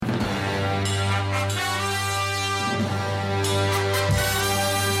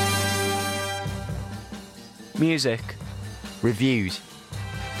Music. Reviews.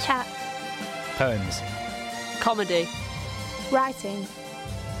 Chat. Poems. Comedy. Writing.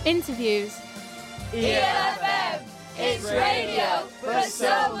 Interviews. ELFM, it's radio, but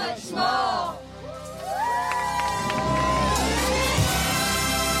so much more.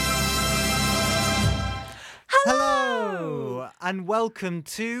 Hello and welcome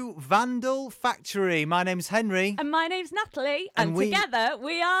to Vandal Factory. My name's Henry. And my name's Natalie. And together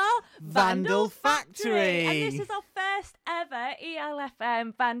we are Vandal Factory. And this is our first ever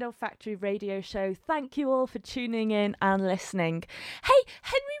ELFM Vandal Factory radio show. Thank you all for tuning in and listening. Hey,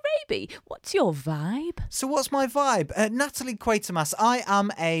 Henry Raby, what's your vibe? So what's my vibe? Natalie Quatermass. I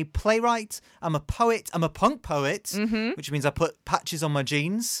am a playwright. I'm a poet. I'm a punk poet, which means I put patches on my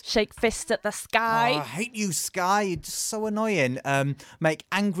jeans. Shake fist at the sky. Oh, I hate you, Sky. You're just so annoying. Make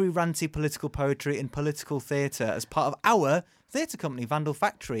angry, ranty political poetry and political theatre as part of our theatre company, Vandal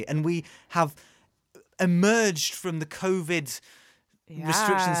Factory. And we have emerged from the COVID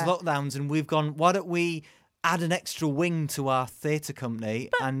restrictions, lockdowns, and we've gone, why don't we add an extra wing to our theatre company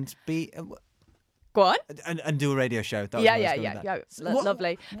and be... Go on. And do a radio show.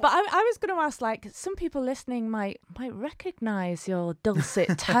 Lovely. But I was going to ask, like, some people listening might recognise your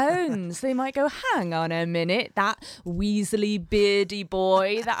dulcet tones. They might go, hang on a minute, that weaselly beardy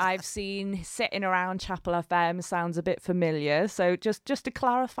boy that I've seen sitting around Chapel FM sounds a bit familiar. So just to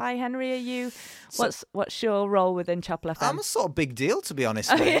clarify, Henry, what's your role within Chapel FM? I'm a sort of big deal, to be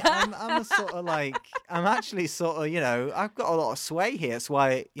honest with you. I'm a sort of like, I'm actually sort of, I've got a lot of sway here. That's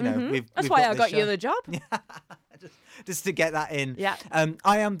why, That's why I got you the job. just to get that in. Yeah.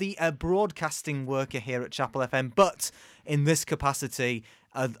 I am the broadcasting worker here at Chapel FM, but in this capacity,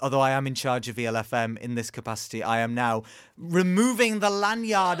 although I am in charge of ELFM in this capacity, I am now removing the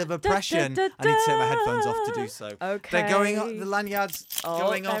lanyard of oppression. I need to take my headphones off to do so. Okay. They're going off. The lanyard's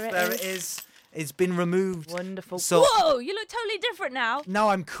going off. There it is. It's been removed. Wonderful. So, whoa, you look totally different now. Now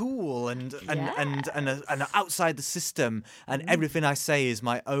I'm cool and outside the system, and everything I say is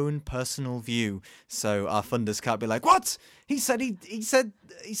my own personal view. So our funders can't be like, what? He said to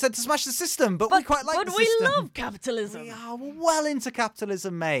smash the system, but we quite like the system. But we love capitalism. We are well into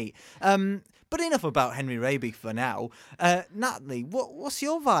capitalism, mate. But enough about Henry Raby for now. Natalie, what's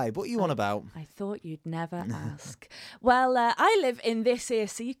your vibe? What are you on about? I thought you'd never ask. Well, I live in this here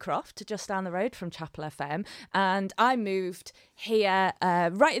Seacroft, just down the road from Chapel FM, and I moved here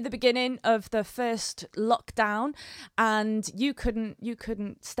right at the beginning of the first lockdown, and you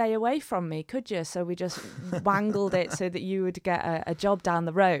couldn't stay away from me, could you? So we just wangled it so that you would get a job down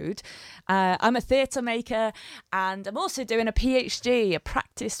the road. I'm a theatre maker, and I'm also doing a PhD, a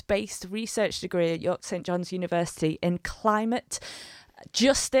practice-based research degree at York St John's University in climate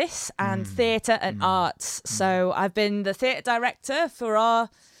justice and theatre and arts. So I've been the theatre director for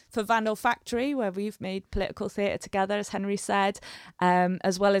Vandal Factory, where we've made political theatre together, as Henry said,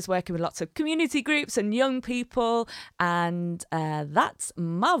 as well as working with lots of community groups and young people, and that's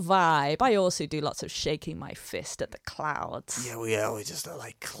my vibe. I also do lots of shaking my fist at the clouds. Yeah, we just look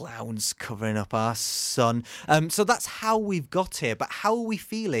like clowns covering up our sun. So that's how we've got here, but how are we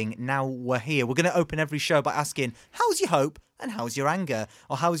feeling now we're here? We're going to open every show by asking, how's your hope and how's your anger?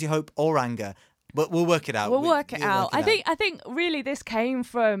 Or how's your hope or anger? But we'll work it out. We'll work it out. I think really this came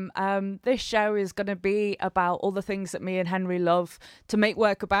from this show is going to be about all the things that me and Henry love to make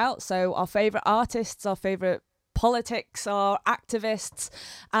work about. So our favourite artists, our favourite politics, our activists,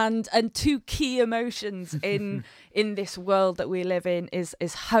 and two key emotions in this world that we live in is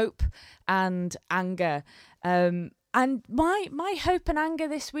hope and anger. And my hope and anger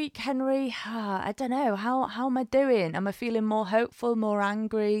this week, Henry, I don't know. How am I doing? Am I feeling more hopeful, more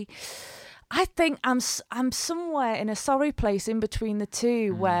angry? I think I'm somewhere in a sorry place in between the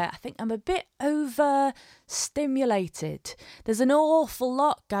two, where I think I'm a bit overstimulated. There's an awful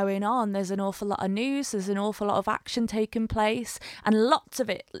lot going on. There's an awful lot of news. There's an awful lot of action taking place, and lots of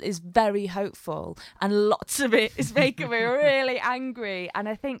it is very hopeful, and lots of it is making me really angry. And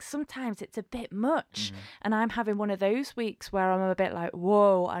I think sometimes it's a bit much, and I'm having one of those weeks where I'm a bit like,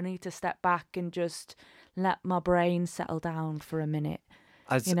 whoa, I need to step back and just let my brain settle down for a minute.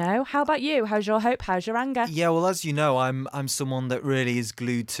 How about you? How's your hope? How's your anger? Yeah, well, as you know, I'm someone that really is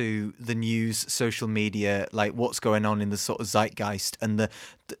glued to the news, social media, like what's going on in the sort of zeitgeist and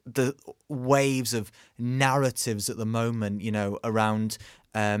the waves of narratives at the moment, around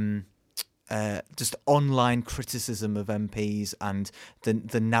just online criticism of MPs and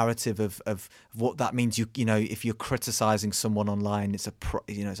the narrative of what that means. You know, if you're criticising someone online, it's a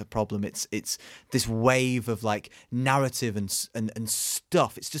problem. It's this wave of like narrative and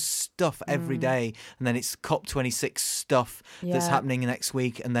stuff. It's just stuff every day, and then it's COP26 stuff that's happening next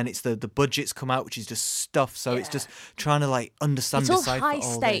week, and then it's the budgets come out, which is just stuff. So it's just trying to like understand. It's all high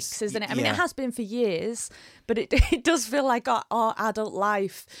stakes, isn't it? I mean, it has been for years, but it does feel like our adult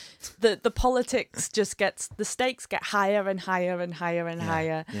life, the politics just the stakes get higher and higher and higher and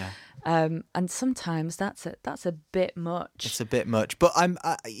higher. Yeah. And sometimes that's a bit much. It's a bit much. But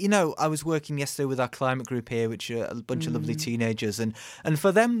I was working yesterday with our climate group here, which are a bunch of lovely teenagers, and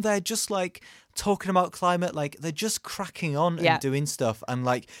for them, they're just like talking about climate, like they're just cracking on and doing stuff, and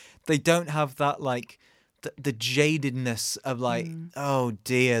like they don't have that like the jadedness of like, oh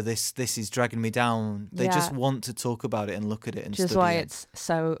dear, this is dragging me down. They just want to talk about it and look at it and study it. Which is why it's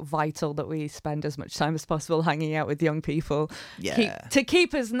so vital that we spend as much time as possible hanging out with young people to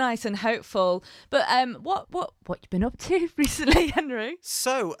keep us nice and hopeful. But what you been up to recently, Henry?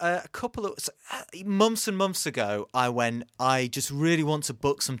 So a couple of months and months ago, I just really want to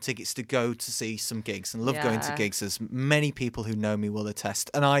book some tickets to go to see some gigs, and love going to gigs, as many people who know me will attest.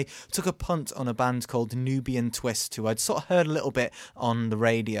 And I took a punt on a band called Nubian Twist, who I'd sort of heard a little bit on the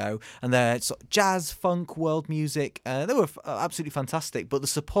radio, and they're sort of jazz, funk, world music. They were absolutely fantastic, but the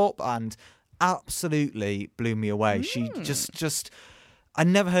support band absolutely blew me away. She just I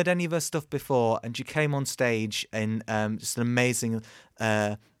never heard any of her stuff before, and she came on stage in just an amazing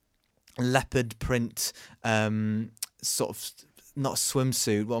leopard print sort of, not a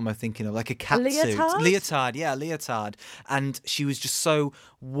swimsuit, what am I thinking of? Like a cat suit. Leotard. And she was just so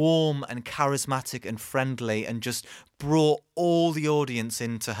warm and charismatic and friendly, and just brought all the audience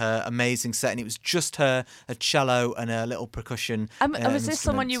into her amazing set. And it was just her, a cello and a little percussion. And was this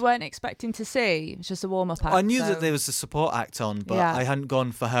someone you weren't expecting to see? It was just a warm-up act? I knew that there was a support act on, but I hadn't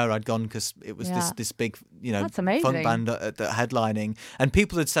gone for her. I'd gone because it was this big, funk band that headlining. And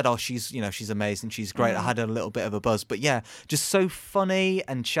people had said, oh, she's amazing, she's great. I had a little bit of a buzz. But yeah, just so funny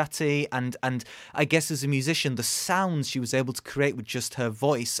and chatty. And I guess as a musician, the sounds she was able to create with just her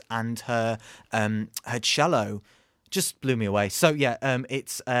voice and her cello just blew me away. So yeah,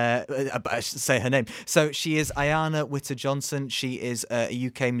 it's I should say her name. So she is Ayana Witter-Johnson. She is a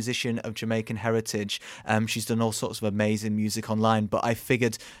UK musician of Jamaican heritage. She's done all sorts of amazing music online, but I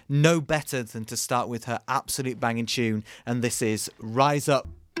figured no better than to start with her absolute banging tune, and this is Rise Up.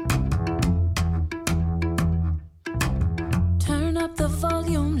 Turn up the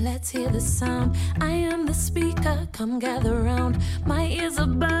volume, let's hear the sound. I am the speaker, come gather round. My ears are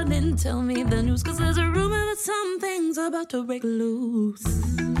burning, tell me the news, 'cause there's a rumor that something's about to break loose.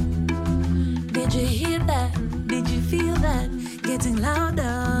 Did you hear that? Did you feel that? Getting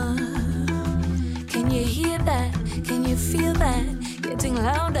louder. Can you hear that? Can you feel that? Getting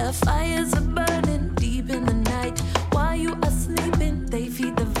louder. Fires are burning deep in the night. While you are sleeping, they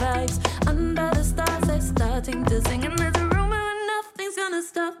feed the vibes. Under the stars, they're starting to sing. And there's a rumor that nothing's gonna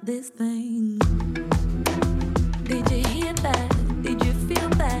stop this thing. Did you hear that? Did you feel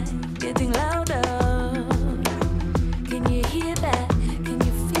that? Getting louder. Can you hear that? Can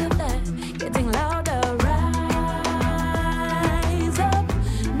you feel that? Getting louder. Rise up.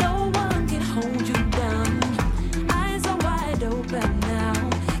 No one can hold you down. Eyes are wide open now.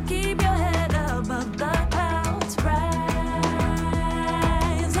 Keep your head above the clouds.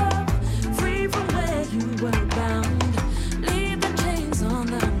 Rise up. Free from where you were bound. Leave the chains on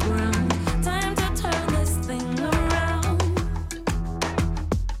the ground. Time to turn this thing around.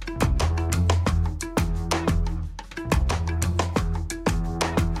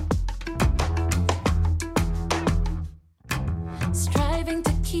 Striving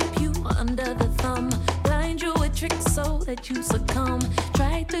to keep you under the thumb, blind you with tricks so that you succumb.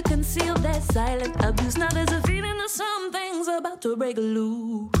 Try to conceal that silent abuse. Now there's a feeling that something's about to break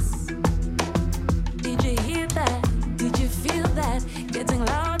loose. Did you hear that? Did you feel that? Getting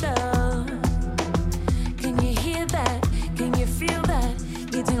louder. Can you hear that? Can you feel that?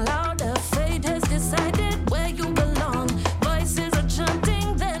 Getting louder. Fate has decided where you belong. Voices are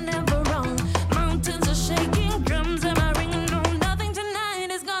chanting, they're never wrong. Mountains are shaking, drums am I ringing. No, nothing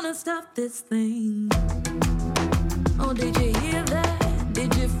tonight is gonna stop this thing. Oh, did you hear that?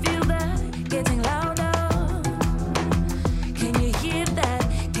 Did you feel that? Getting louder. Can you hear that?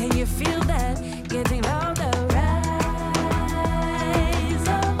 Can you feel that? Getting louder. Rise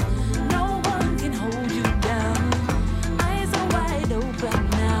up. No one can hold you down. Eyes are wide open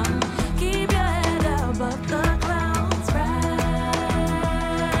now. Keep your head above the clouds.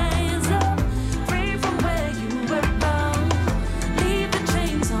 Rise up. Free from where you were bound. Leave the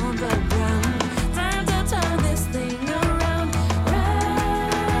chains on the ground.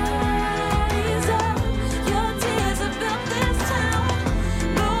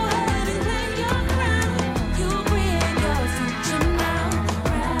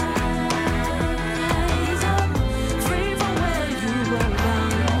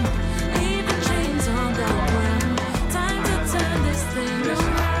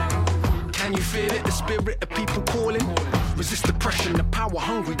 the power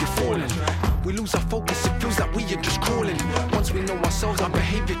hungry, you're falling. We lose our focus, it feels like we are just crawling. Once we know ourselves, our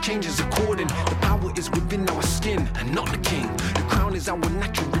behavior changes according. The power is within our skin and not the king. The crown is our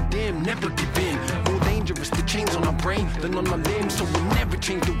natural redeem, never give in. More dangerous, the chains on our brain than on our limbs. So we'll never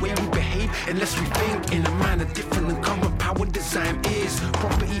change the way we behave unless we think in a manner different than current power design is.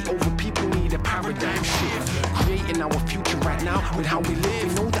 Property over people need a paradigm shift. Creating our future right now with how we live.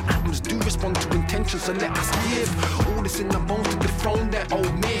 We know the atoms do respond to intention, so let us give all this in our bones to dethrone their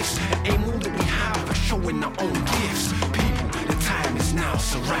old myths and aim all that we have, showing our own gifts. People, the time is now,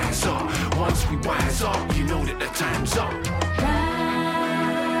 so rise up. Once we wise up, you know that the time's up.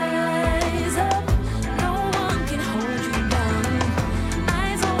 Rise up, no one can hold you down.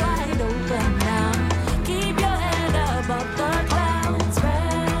 Eyes are wide open now. Keep your head above the clouds.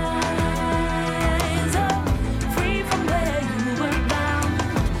 Rise up, free from where you were bound.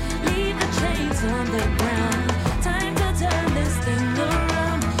 Leave the chains on the ground. Time to turn this thing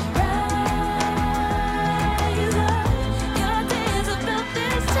around. Rise up, your days have built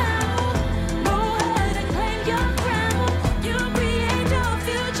this town. Go ahead and claim your crown. You create your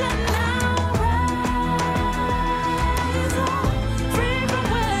future now. Rise up, free from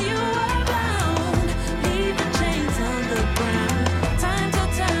where you were bound. Leave the chains on the ground. Time to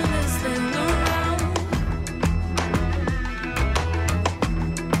turn this thing around.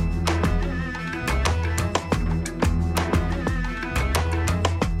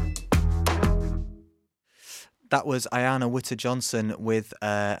 That was Ayanna Witter-Johnson with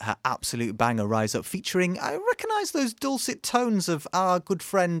her absolute banger, Rise Up, featuring, I recognise those dulcet tones of our good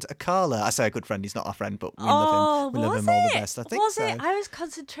friend Akala. I say a good friend, he's not our friend, but we love him. We love him all the best. I think was so. it? I was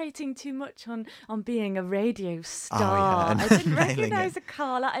concentrating too much on being a radio star. yeah, and I didn't nailing recognise it.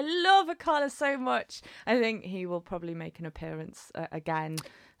 Akala. I love Akala so much. I think he will probably make an appearance again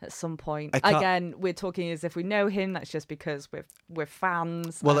at some point. Again, we're talking as if we know him. That's just because we're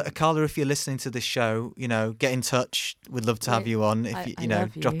fans. Well, Akala, if you're listening to this show, get in touch. We'd love to have you on. If you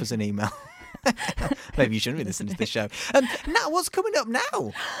love drop you. us an email. Maybe you shouldn't be listening to the show. Now, what's coming up now?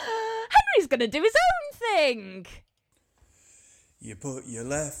 Henry's going to do his own thing. You put your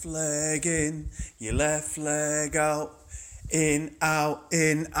left leg in, your left leg out. In, out,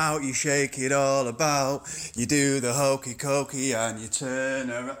 you shake it all about. You do the hokey cokey and you turn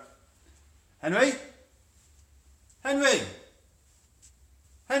around. Henry? Henry,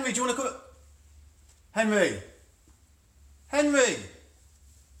 do you want to come? Henry?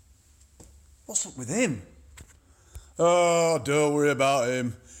 What's up with him? Oh, don't worry about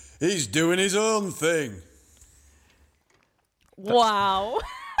him. He's doing his own thing. Wow.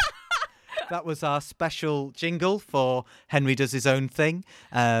 That was our special jingle for Henry Does His Own Thing.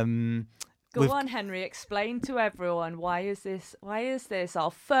 Go on, Henry. Explain to everyone why is this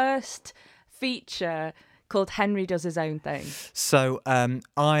our first feature called Henry Does His Own Thing? So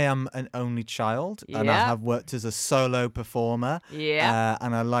I am an only child, and I have worked as a solo performer. Yeah.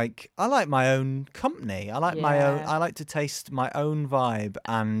 And I like my own company. I like my own. I like to taste my own vibe,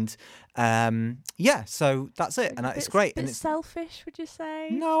 and so that's it, and it's great. And it's selfish, would you say?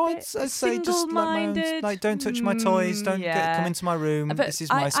 No, I'd say just like don't touch my toys, don't come into my room. But this is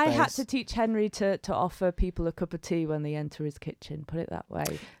my space. I had to teach Henry to offer people a cup of tea when they enter his kitchen. Put it that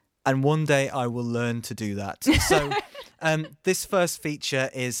way. And one day I will learn to do that. So this first feature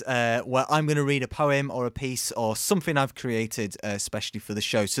is where I'm going to read a poem or a piece or something I've created especially for the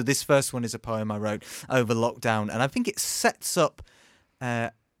show. So this first one is a poem I wrote over lockdown, and I think it sets up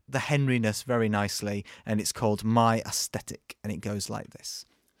the Henryness very nicely, and it's called My Aesthetic, and it goes like this.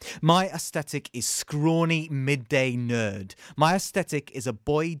 My aesthetic is scrawny midday nerd. My aesthetic is a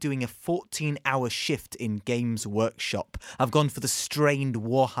boy doing a 14-hour shift in Games Workshop. I've gone for the strained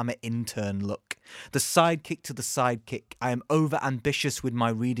Warhammer intern look. The sidekick to the sidekick. I am over-ambitious with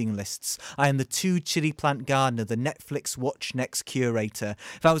my reading lists. I am the 2 chili plant gardener, the Netflix Watch Next curator.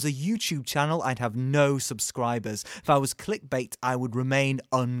 If I was a YouTube channel, I'd have no subscribers. If I was clickbait, I would remain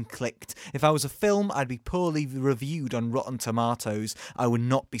unclicked. If I was a film, I'd be poorly reviewed on Rotten Tomatoes. I would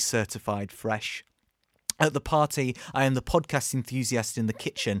not be certified fresh. At the party, I am the podcast enthusiast in the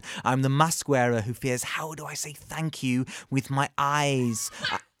kitchen. I'm the mask wearer who fears, how do I say thank you with my eyes?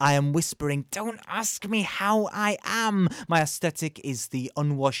 I am whispering, don't ask me how I am. My aesthetic is the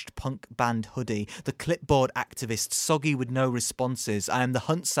unwashed punk band hoodie, the clipboard activist, soggy with no responses. I am the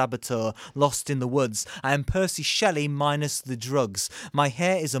hunt saboteur, lost in the woods. I am Percy Shelley minus the drugs. My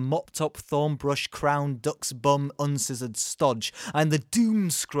hair is a mopped-up thornbrush crown duck's bum unscissored stodge. I am the doom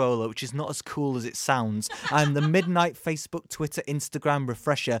scroller, which is not as cool as it sounds. I am the midnight Facebook, Twitter, Instagram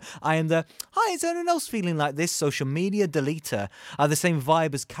refresher. I am the, hi, is anyone else feeling like this? Social media deleter. I have the same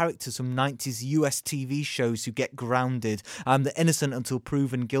vibe as characters from 90s US TV shows who get grounded. I'm the innocent until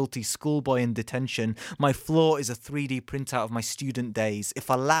proven guilty schoolboy in detention. My floor is a 3D printout of my student days. If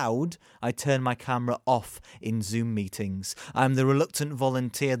allowed, I turn my camera off in Zoom meetings. I'm the reluctant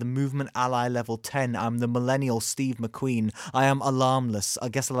volunteer, the movement ally level 10. I'm the millennial Steve McQueen. I am alarmless. I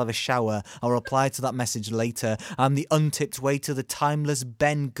guess I'll have a shower. I'll reply to that message later. I'm the untipped waiter, the timeless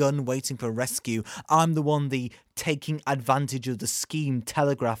Ben Gunn waiting for rescue. I'm the one the taking advantage of the scheme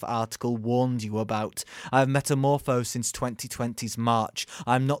Telegraph article warned you about. I've metamorphosed since 2020's March.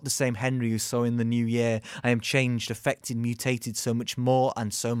 I'm not the same Henry you saw in the new year. I am changed, affected, mutated, so much more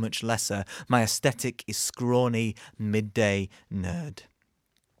and so much lesser. My aesthetic is scrawny, midday nerd.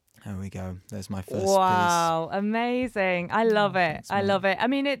 There we go. There's my first piece. Wow, amazing. I love it. I love it. I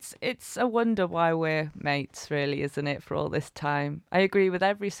mean, it's a wonder why we're mates, really, isn't it, for all this time? I agree with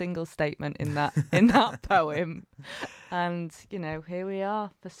every single statement in that poem. And, you know, here we are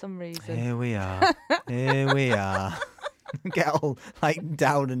for some reason. Here we are. Here we are. Get all like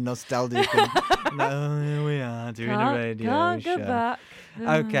down and nostalgic. No, here we are doing a radio can't show. Go back.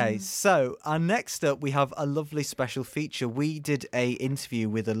 Okay, so next up we have a lovely special feature. We did a interview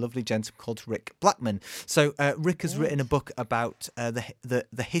with a lovely gentleman called Rick Blackman. So Rick has written a book about the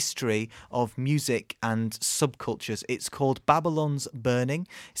history of music and subcultures. It's called Babylon's Burning.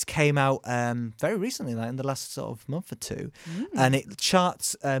 It came out very recently, like in the last sort of month or two, and it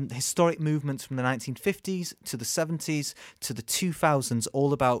charts historic movements from the 1950s to the 70s to the 2000s,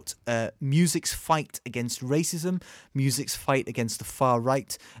 all about music's fight against racism, music's fight against the far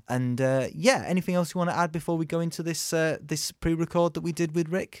right, and anything else you want to add before we go into this this pre-record that we did with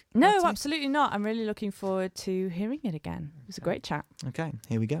Rick? No, absolutely not. I'm really looking forward to hearing it again. It was a great chat. Okay,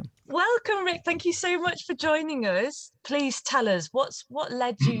 here we go. Welcome, Rick. Thank you so much for joining us. Please tell us what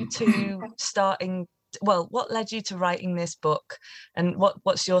led you to what led you to writing this book, and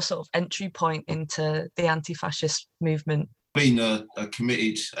what's your sort of entry point into the anti-fascist movement? Been a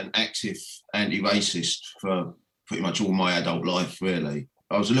committed and active anti-racist for pretty much all my adult life, really.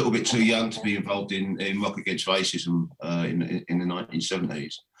 I was a little bit too young to be involved in Rock Against Racism in the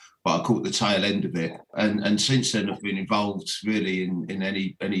 1970s, but I caught the tail end of it. And since then I've been involved really in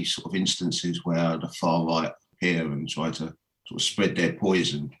any sort of instances where the far right appear and try to sort of spread their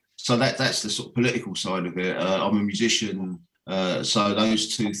poison. So that's the sort of political side of it. I'm a musician, so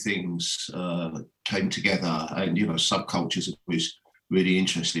those two things came together, and subcultures was really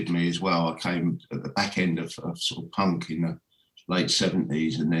interested me as well. I came at the back end of sort of punk in the late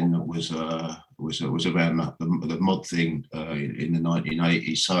 70s, and then it was around the mod thing in the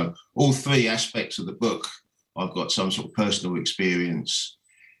 1980s. So all three aspects of the book, I've got some sort of personal experience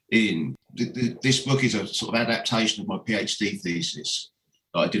in. This book is a sort of adaptation of my PhD thesis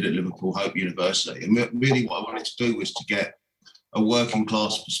that I did at Liverpool Hope University. And really what I wanted to do was to get a working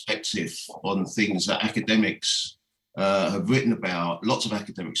class perspective on things that academics have written about. Lots of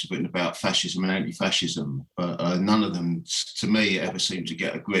academics have written about fascism and anti-fascism, but none of them, to me, ever seemed to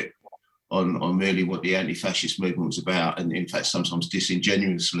get a grip on really what the anti-fascist movement was about, and in fact sometimes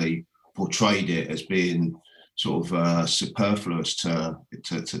disingenuously portrayed it as being sort of superfluous to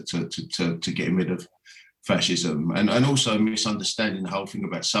getting rid of fascism, and also misunderstanding the whole thing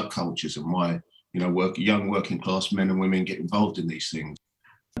about subcultures and why young working class men and women get involved in these things.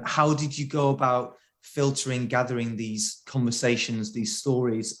 How did you go about filtering, gathering these conversations, these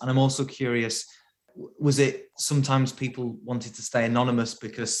stories? And I'm also curious, was it sometimes people wanted to stay anonymous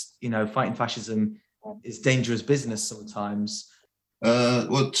because fighting fascism is dangerous business sometimes?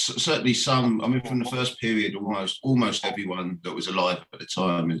 Well, certainly some. I mean, from the first period, almost everyone that was alive at the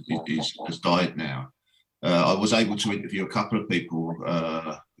time has died now. I was able to interview a couple of people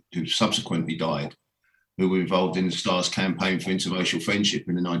who subsequently died, who were involved in the STARS campaign for interracial friendship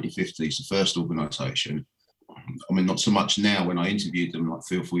in the 1950s, the first organisation. I mean, not so much now when I interviewed them like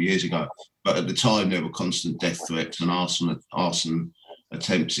 3 or 4 years ago, but at the time there were constant death threats and arson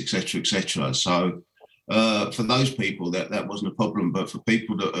attempts, etc. So for those people, that wasn't a problem. But for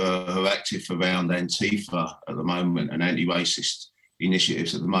people that are active around Antifa at the moment and anti-racist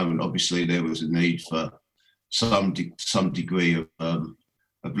initiatives at the moment, obviously there was a need for some degree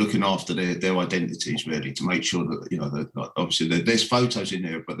of looking after their identities, really, to make sure that obviously there's photos in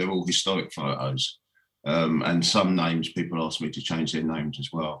there, but they're all historic photos, and some names people ask me to change their names as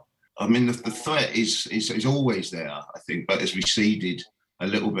well. I mean, the threat is always there, I think, but has receded a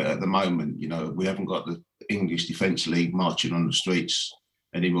little bit at the moment. We haven't got the English Defence League marching on the streets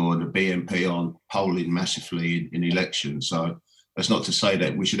anymore, and the BNP aren't polling massively in elections. So that's not to say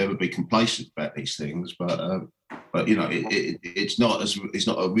that we should ever be complacent about these things, but it's not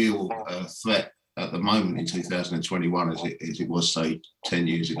a real threat at the moment in 2021 as it was, say, 10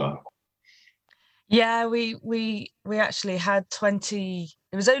 years ago? Yeah, we actually had 20.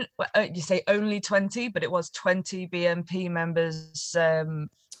 It was only, you say only 20, but it was 20 BNP members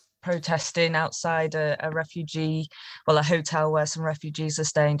protesting outside a hotel where some refugees are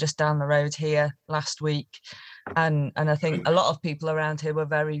staying just down the road here last week, and I think a lot of people around here were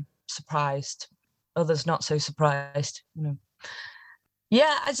very surprised, others not so surprised.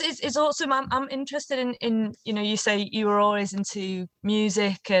 Yeah, it's awesome. I'm interested in you say you were always into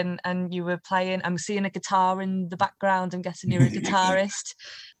music and you were playing. I'm seeing a guitar in the background. I'm guessing you're a guitarist.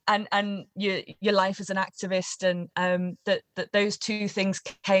 And your life as an activist, and that those two things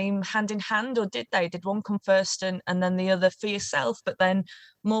came hand in hand, or did they? Did one come first and then the other for yourself, but then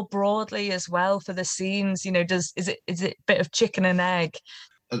more broadly as well for the scenes? Is it a bit of chicken and egg?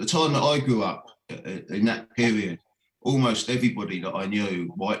 At the time that I grew up, in that period, almost everybody that I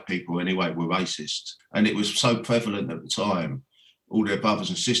knew, white people anyway, were racist, and it was so prevalent at the time. All their brothers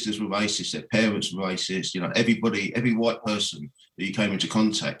and sisters were racist, their parents were racist. Everybody, every white person that you came into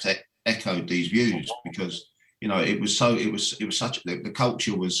contact echoed these views, because it was such, the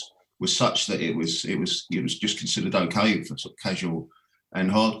culture was such that it was just considered okay for sort of casual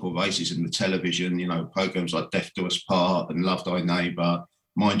and hardcore racism. The television, programs like Death Do Us Part and Love Thy Neighbour,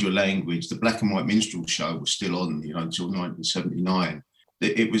 Mind Your Language, the black and white minstrel show was still on, until 1979.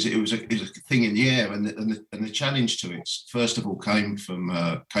 It was a thing in the air, and the challenge to it, first of all, came from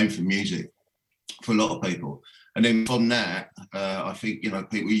music for a lot of people, and then from that, I think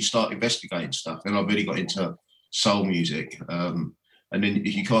people, you start investigating stuff. Then I really got into soul music, and then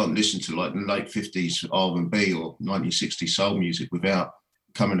you can't listen to like the late 50s R&B or 1960s soul music without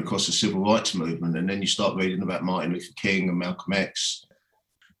coming across the civil rights movement, and then you start reading about Martin Luther King and Malcolm X.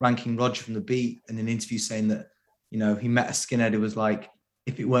 Ranking Roger from The Beat in an interview saying that he met a skinhead who was like,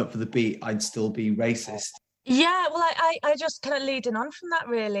 if it weren't for the beat, I'd still be racist. Yeah, well, I just kind of leading on from that,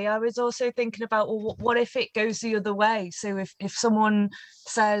 really. I was also thinking about, well, what if it goes the other way? So if someone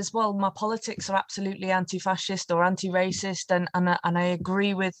says, well, my politics are absolutely anti-fascist or anti-racist, and I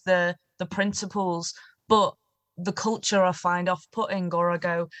agree with the principles, but the culture I find off-putting, or I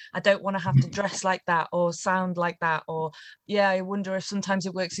go, I don't want to have to dress like that or sound like that, or I wonder if sometimes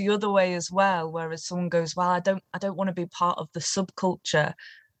it works the other way as well, whereas someone goes, well, I don't want to be part of the subculture,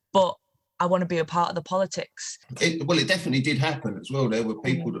 but I want to be a part of the politics. It definitely did happen as well. There were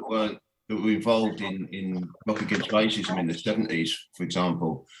people that were involved in Rock Against Racism in the 70s, for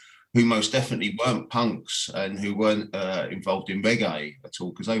example, who most definitely weren't punks and who weren't involved in reggae at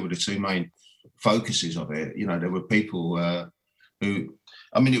all, because they were the two main focuses of it. There were people who,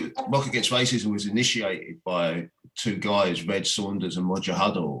 Rock Against Racism was initiated by two guys, Red Saunders and Roger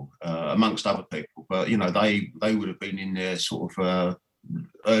Huddle, amongst other people. But they would have been in their sort of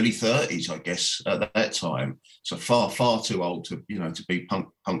early 30s, I guess, at that time. So far too old to be punk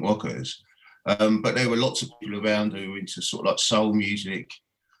rockers. But there were lots of people around who were into sort of like soul music,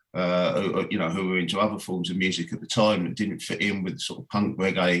 who were into other forms of music at the time that didn't fit in with sort of punk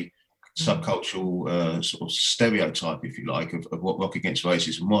reggae subcultural sort of stereotype, if you like, of what Rock Against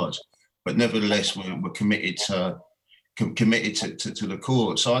Racism was. But nevertheless, we're committed to the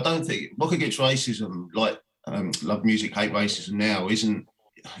cause. So I don't think Rock Against Racism, like Love Music, Hate Racism now, isn't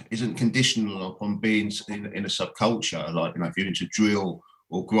conditional upon being in a subculture. Like, if you're into drill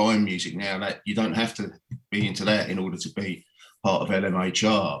or grime music now, that you don't have to be into that in order to be part of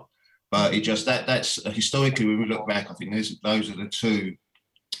LMHR. But it just that's historically, when we look back, I think those are the two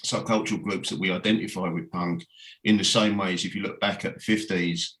subcultural groups that we identify with punk, in the same way as if you look back at the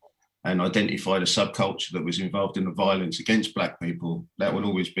 50s and identify the subculture that was involved in the violence against black people, that would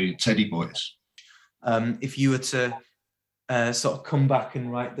always be Teddy Boys. If you were to sort of come back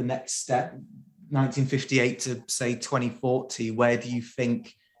and write the next step, 1958 to say 2040, where do you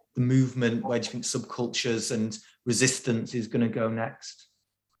think the movement, where do you think subcultures and resistance is going to go next?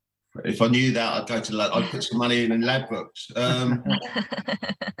 If I knew that, I'd put some money in lab books.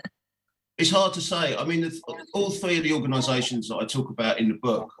 It's hard to say. All three of the organisations that I talk about in the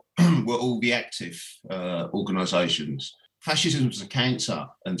book were all reactive organisations. Fascism is a cancer,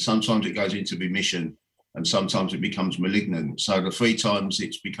 and sometimes it goes into remission, and sometimes it becomes malignant. So the 3 times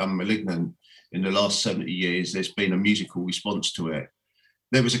it's become malignant in the last 70 years, there's been a musical response to it.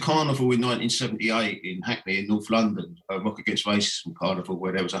 There was a carnival in 1978 in Hackney in North London, a Rock Against Racism carnival,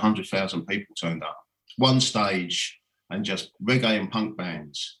 where there was 100,000 people turned up. One stage and just reggae and punk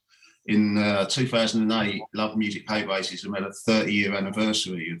bands. In 2008, Love Music, Hate Racism had a 30-year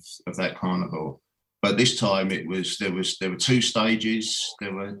anniversary of that carnival. But this time there were 2 stages,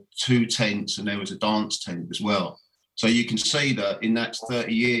 there were 2 tents, and there was a dance tent as well. So you can see that in that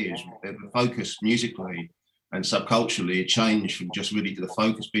 30 years, the focus musically and subculturally changed from just really the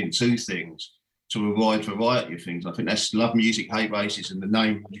focus being two things to a wide variety of things. I think that's Love Music, Hate Racism. The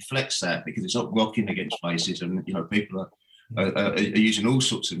name reflects that because it's not rocking against racism. You know, people are using all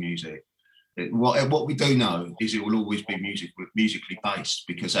sorts of music. What we do know is it will always be musically based,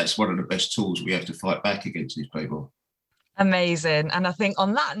 because that's one of the best tools we have to fight back against these people. Amazing. And I think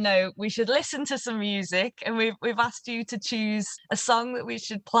on that note, we should listen to some music, and we've asked you to choose a song that we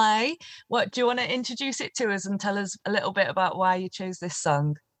should play. What do you want to introduce it to us and tell us a little bit about why you chose this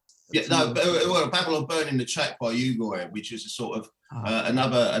song? Yeah, no, well, Babylon Burning, the track by you, Roy, which is a sort of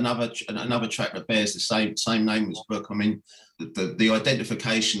another track that bears the same name as the book. I mean, the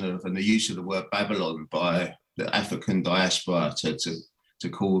identification of and the use of the word Babylon by the African diaspora to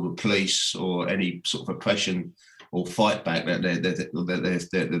call the police or any sort of oppression or fight back that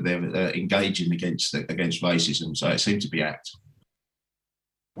they're engaging against racism. So it seemed to be apt.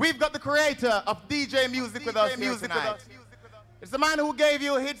 We've got the creator of DJ music with us here tonight. It's the man who gave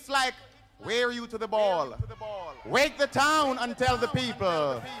you hits like Wear You to the Ball, Wake the Town and Tell the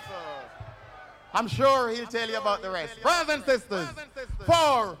People. I'm sure he'll tell you about the rest. Brothers and sisters,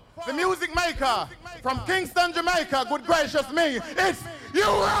 for the music maker from Kingston, Jamaica, good gracious me, it's you.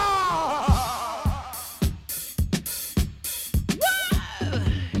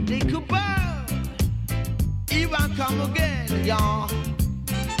 Think about, here I come again, y'all.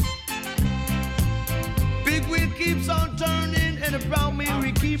 Big wheel keeps on turning, and around me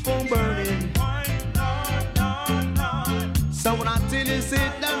we keep on burning. So when I tell you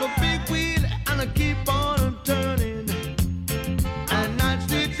sit down the big wheel, and I keep on turning, and that's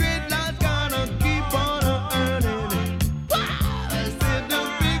the dreadlocks gonna keep on earning. I said the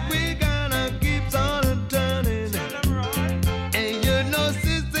big wheel gonna keep on turning, and you know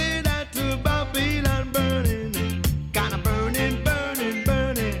sister that to Babylon burning, kinda burning, burning,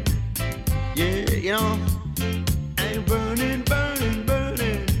 burning. Yeah, you know. Burning, burning,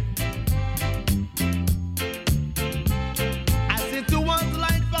 burning. I said to one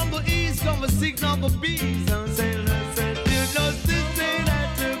light from the east, come a signal for peace. I said, you know, this ain't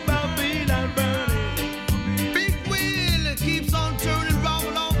that Babylon burning. Big wheel keeps on turning round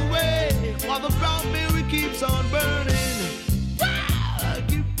along the way, while the brown mirror keeps on burning. I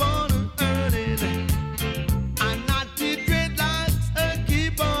keep on earning, and not the dreadlocks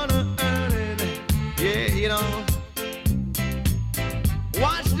keep on earning. Yeah, you know.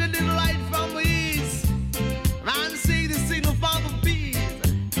 Watch the little light from the east, and see the signal for the bees.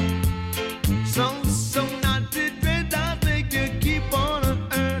 So not the dread that make you keep on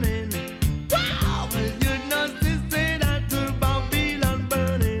earning. Wow, but you know this say that to Babylon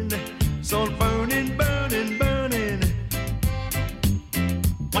burning. So burning, burning, burning.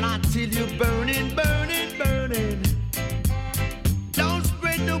 When I tell you burning, burning, burning. Don't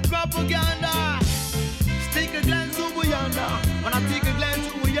spread no propaganda. Take a glance over yonder. When I take a glance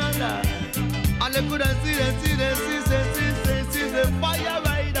over yonder, all I could see the fire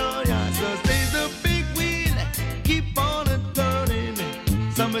right on ya. So say the big wheel keep on turning.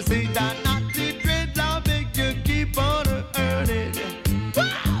 Some say that not the dreadlock make you keep on earning.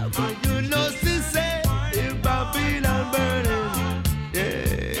 Wow, but you know say if Babylon burning,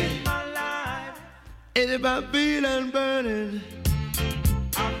 yeah, if Babylon burning.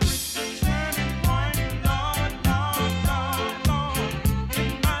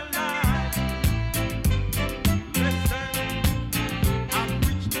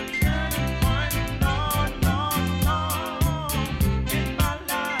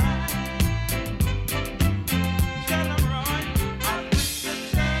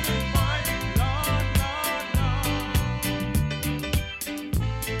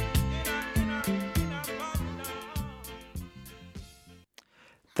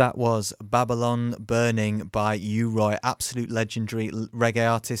 That was Babylon Burning by U-Roy, absolute legendary reggae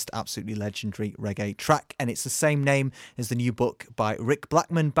artist, absolutely legendary reggae track. And it's the same name as the new book by Rick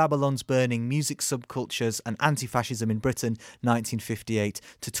Blackman, Babylon's Burning, Music, Subcultures and Anti Fascism in Britain, 1958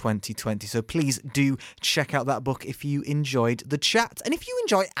 to 2020. So please do check out that book if you enjoyed the chat. And if you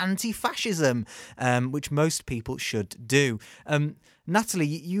enjoy Anti Fascism, which most people should do. Natalie,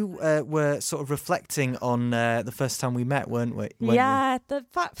 you were sort of reflecting on the first time we met, weren't we? Yeah,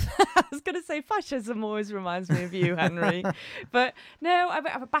 I was going to say fascism always reminds me of you, Henry. But no,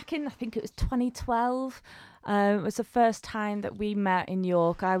 back in, I think it was 2012, it was the first time that we met in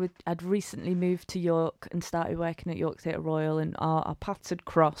York. I'd recently moved to York and started working at York Theatre Royal, and our paths had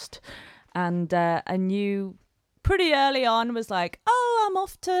crossed. And you pretty early on was like, oh, I'm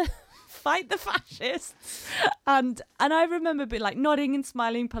off to fight the fascists. And I remember being like nodding and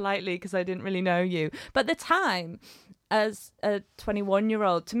smiling politely because I didn't really know you. But at the time, as a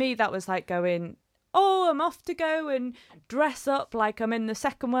 21-year-old, to me that was like going, oh, I'm off to go and dress up like I'm in the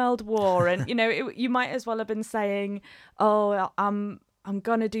Second World War. And, you know, you might as well have been saying, oh, I'm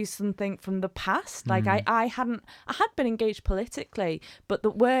going to do something from the past. Like I had been engaged politically, but the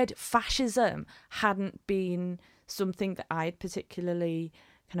word fascism hadn't been something that I'd particularly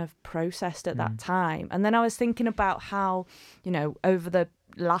kind of processed at that time. And then I was thinking about how, you know, over the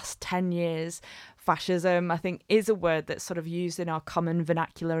last 10 years, fascism, I think, is a word that's sort of used in our common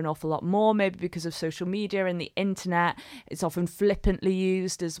vernacular an awful lot more, maybe because of social media and the internet. It's often flippantly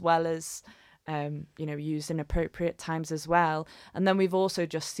used as well as, you know, used in appropriate times as well. And then we've also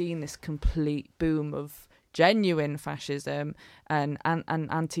just seen this complete boom of genuine fascism and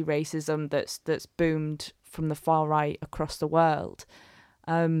anti-racism that's boomed from the far right across the world.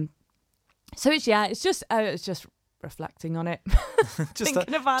 So it's just reflecting on it,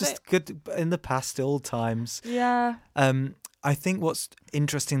 thinking about it. Good in the past, old times. Yeah. I think what's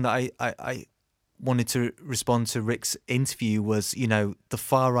interesting that I wanted to respond to Rick's interview was, you know, the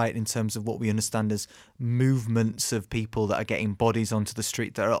far right in terms of what we understand as movements of people that are getting bodies onto the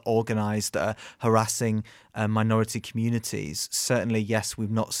street, that are organised, that are harassing minority communities. Certainly, yes,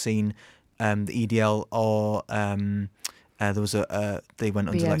 we've not seen the EDL or there was they went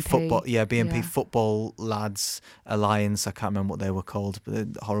under like football, BNP Football Lads Alliance. I can't remember what they were called,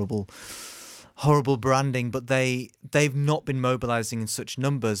 but horrible branding. But they've not been mobilising in such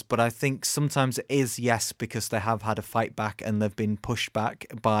numbers. But I think sometimes it is, yes, because they have had a fight back and they've been pushed back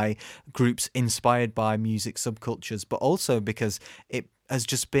by groups inspired by music subcultures, but also because it has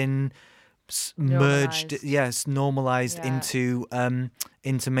just been normalized into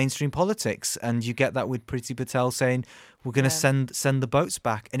mainstream politics. And you get that with Priti Patel saying we're going to send the boats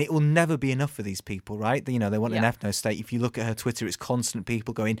back, and it will never be enough for these people, right? You know, they want an ethno state. If you look at her Twitter, it's constant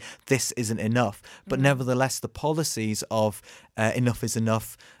people going, this isn't enough. But nevertheless, the policies of enough is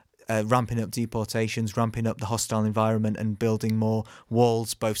enough, ramping up deportations, ramping up the hostile environment and building more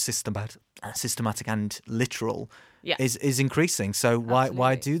walls, both systematic and literal, is increasing. So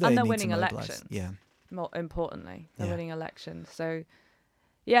why do they? And they're need winning to elections. Yeah. More importantly, they're winning elections. So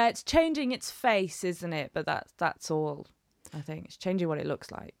yeah, it's changing its face, isn't it? But that's all. I think it's changing what it looks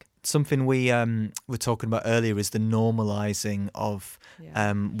like. Something we were talking about earlier is the normalising of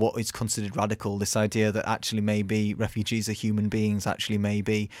what is considered radical. This idea that actually maybe refugees are human beings, actually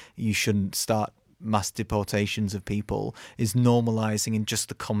maybe you shouldn't start mass deportations of people, is normalising in just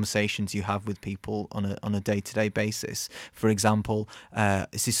the conversations you have with people on a day-to-day basis. For example,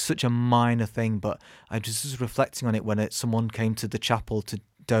 this is such a minor thing, but I just was reflecting on it when someone came to the chapel to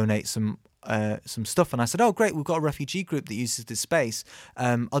donate some stuff, and I said, oh great, we've got a refugee group that uses this space,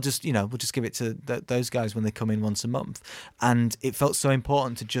 we'll just give it to those guys when they come in once a month. And it felt so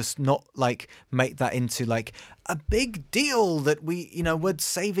important to just not like make that into like a big deal that we're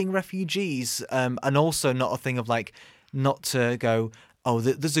saving refugees, and also not a thing of like, not to go, oh,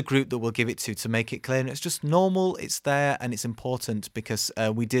 there's a group that we'll give it to make it clear. And it's just normal, it's there, and it's important because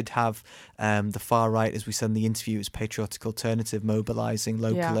we did have the far right, as we said in the interview, it's Patriotic Alternative mobilising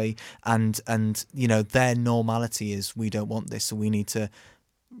locally, and their normality is, we don't want this, so we need to,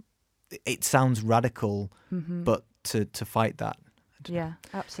 it sounds radical, but to fight that. Yeah,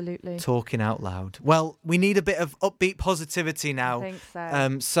 absolutely. Talking out loud. Well, we need a bit of upbeat positivity now. I think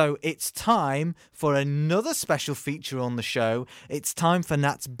so. So it's time for another special feature on the show. It's time for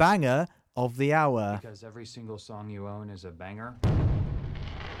Nat's Banger of the Hour. Because every single song you own is a banger.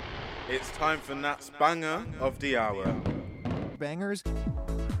 It's time for Nat's Banger of the Hour. Bangers.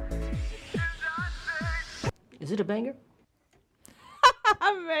 Is it a banger?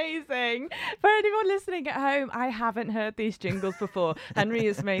 Amazing. For anyone listening at home, I haven't heard these jingles before. Henry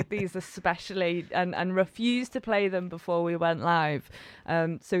has made these especially and refused to play them before we went live.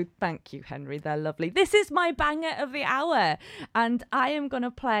 So thank you, Henry. They're lovely. This is my banger of the hour, and I am going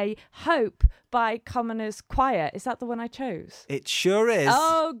to play Hope by Commoners Choir. Is that the one I chose? It sure is.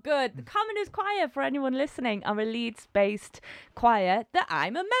 Oh, good. The Commoners Choir, for anyone listening, are a Leeds-based choir that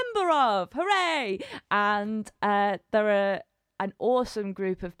I'm a member of. Hooray! And they're an awesome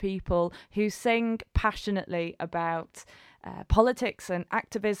group of people who sing passionately about politics and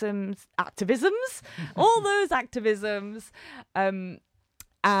activisms, all those activisms.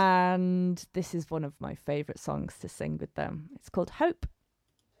 And this is one of my favourite songs to sing with them. It's called Hope.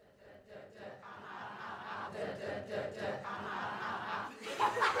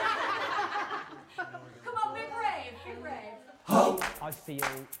 Come on, be brave, be brave. Hope. I feel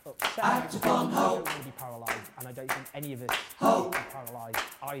upset. Act upon hope. I don't want to be paralysed, and I don't think any of us will be paralysed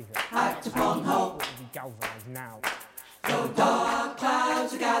either. Act upon hope. What will be galvanised now. Though dark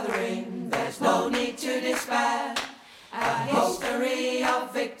clouds are gathering, there's no need to despair. A history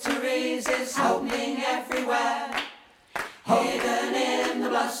of victories is happening everywhere. Hidden in the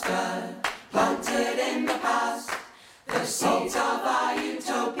bluster, planted in the past. The seeds of our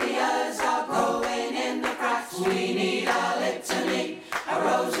utopias are growing in the cracks. We need a litany, a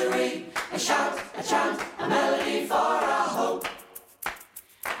rosary, a shout, a chant, a melody for our hope.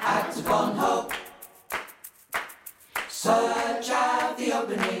 Act upon hope. Search out the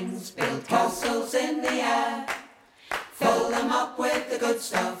openings, build castles in the air. Fill them up with the good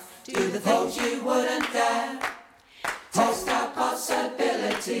stuff, do the things you wouldn't dare. Test out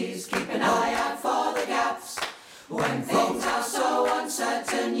possibilities, keep an eye out for the gaps. When things are so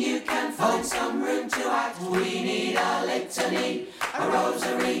uncertain, you can find some room to act. We need a litany, a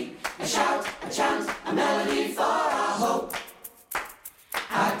rosary, a shout, a chant, a melody for our hope.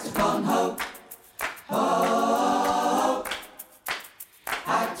 Act upon hope. Hope.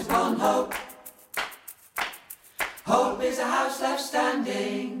 Act upon hope. Hope is a house left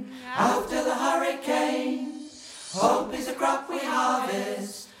standing after the hurricane. Hope is a crop we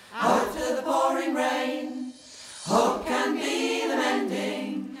harvest after the pouring rain. Hope can be the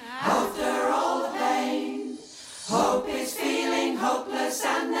mending after all the pain. Hope is feeling hopeless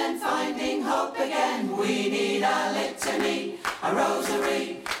and then finding hope again. We need a litany, a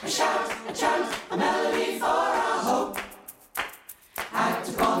rosary, a shout, a chant, a melody for our hope. Act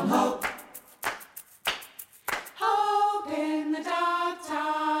upon hope. Hope in the dark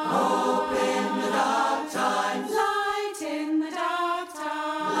times. Hope in the dark times. Light in the dark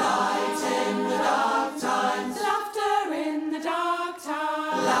times. Light in the dark times. Laughter in the dark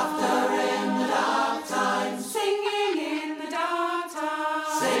times. Laughter in the dark times. Singing in the dark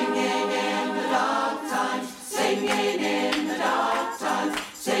times. Singing in the dark times. Singing in the dark times.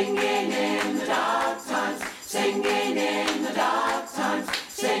 Singing in the dark times. Singing in the dark times.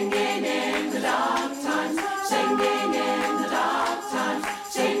 Singing in the dark times. Singing in the dark times.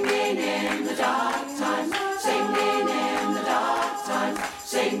 Singing in the dark times. Singing in the dark times.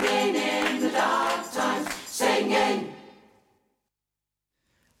 Singing in the dark times. Singing.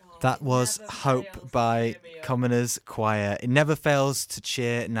 That was Hope by Commoners Choir. It never fails to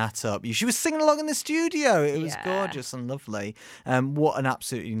cheer Nat up. She was singing along in the studio. It was gorgeous and lovely. What an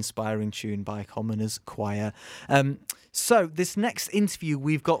absolutely inspiring tune by Commoners Choir. So this next interview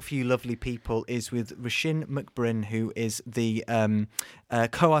we've got for you lovely people is with Róisín McBrinn, who is the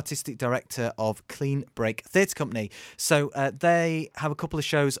co-artistic director of Clean Break Theatre Company. So they have a couple of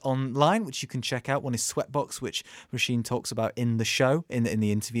shows online which you can check out. One is Sweatbox, which Róisín talks about in the show, in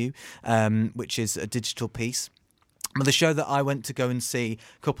the interview, which is a digital piece. But the show that I went to go and see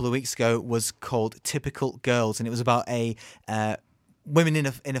a couple of weeks ago was called Typical Girls, and it was about women in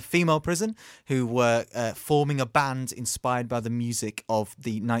a female prison who were forming a band inspired by the music of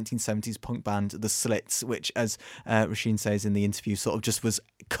the 1970s punk band The Slits, which, as Róisín says in the interview, sort of just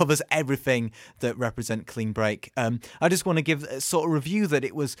covers everything that represent Clean Break. I just want to give a sort of review that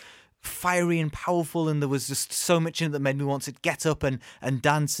it was fiery and powerful, and there was just so much in it that made me want to get up and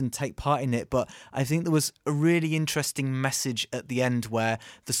dance and take part in it. But I think there was a really interesting message at the end where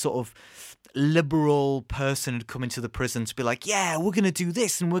the sort of liberal person had come into the prison to be like, yeah, we're going to do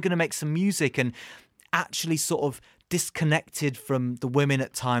this and we're going to make some music, and actually sort of disconnected from the women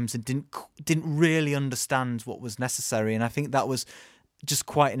at times and didn't really understand what was necessary. And I think that was just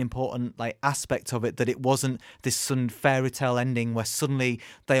quite an important aspect of it, that it wasn't this sudden fairy tale ending where suddenly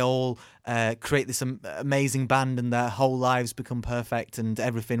they all create this amazing band and their whole lives become perfect and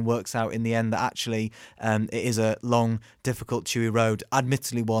everything works out in the end. That actually it is a long, difficult, chewy road,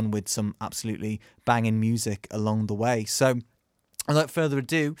 admittedly one with some absolutely banging music along the way. So without further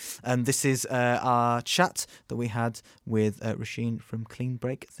ado, this is our chat that we had with Róisín from Clean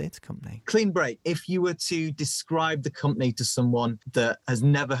Break Theatre Company. Clean Break, if you were to describe the company to someone that has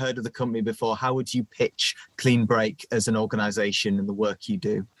never heard of the company before, how would you pitch Clean Break as an organisation and the work you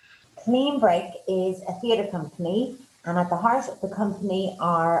do? Clean Break is a theatre company, and at the heart of the company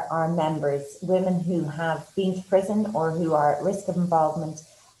are our members, women who have been to prison or who are at risk of involvement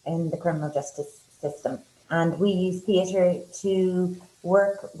in the criminal justice system. And we use theatre to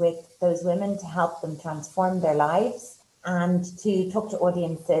work with those women to help them transform their lives and to talk to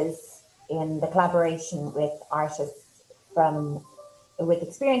audiences in the collaboration with artists with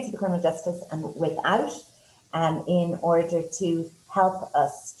experience of the criminal justice and without, in order to help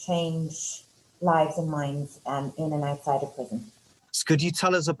us change lives and minds in and outside of prison. So could you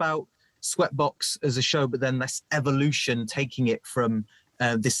tell us about Sweatbox as a show, but then this evolution, taking it from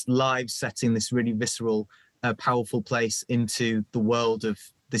this live setting, this really visceral, powerful place, into the world of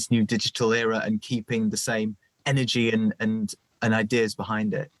this new digital era, and keeping the same energy and ideas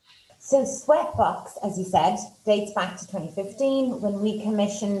behind it? So Sweatbox, as you said, dates back to 2015 when we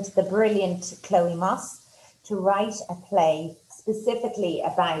commissioned the brilliant Chloe Moss to write a play specifically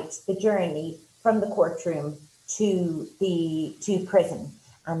about the journey from the courtroom to prison.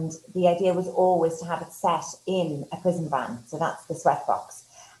 And the idea was always to have it set in a prison van. So that's the Sweatbox.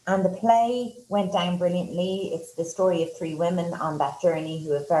 And the play went down brilliantly. It's the story of 3 women on that journey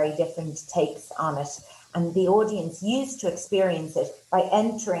who have very different takes on it. And the audience used to experience it by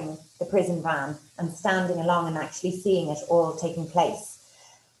entering the prison van and standing along and actually seeing it all taking place.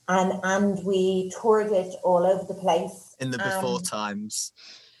 And we toured it all over the place. In the before times.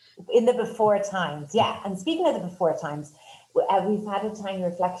 In the before times, yeah. And speaking of the before times, we've had a tiny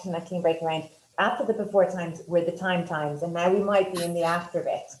reflection at Clean Break around after the before times were the times, and now we might be in the after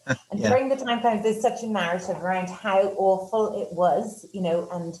bit. And during the times, there's such a narrative around how awful it was, you know,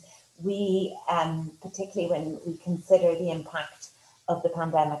 and we, particularly when we consider the impact of the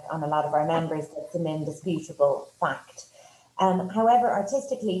pandemic on a lot of our members, that's an indisputable fact. However,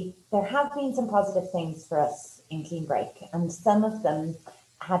 artistically, there have been some positive things for us in Clean Break, and some of them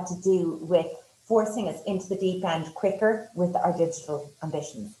had to do with forcing us into the deep end quicker with our digital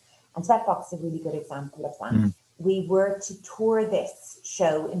ambitions. And Sweatbox is a really good example of that. We were to tour this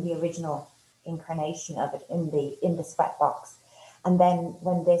show in the original incarnation of it in the Sweatbox. And then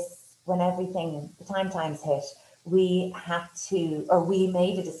when everything, the times hit, we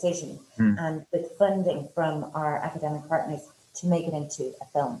made a decision, and with funding from our academic partners, to make it into a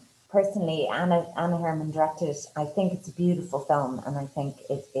film. Personally, Anna Herman directed it. I think it's a beautiful film, and I think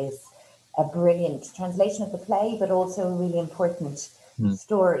it is a brilliant translation of the play, but also a really important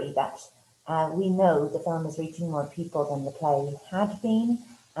story that we know the film is reaching more people than the play had been.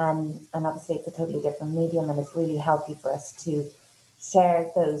 And obviously it's a totally different medium, and it's really healthy for us to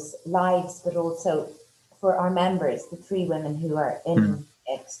share those lives, but also for our members, the 3 women who are in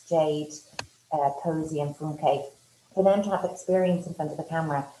it, Jade, Posey and Funke, for them to have experience in front of the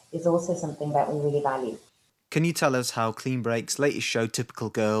camera is also something that we really value. Can you tell us how Clean Break's latest show, Typical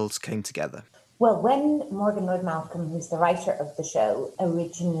Girls, came together? Well, when Morgan Lloyd Malcolm, who's the writer of the show,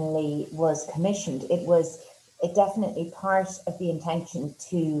 originally was commissioned, it was definitely part of the intention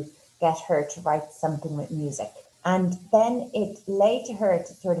to get her to write something with music. And then it lay to her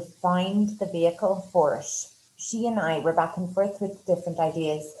to sort of find the vehicle for it. She and I were back and forth with different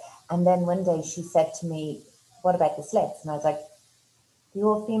ideas. And then one day she said to me, "What about the Slits?" And I was like, the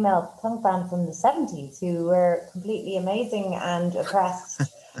all-female punk band from the 70s who were completely amazing and oppressed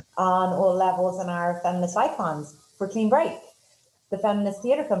on all levels and are feminist icons for Clean Break, the feminist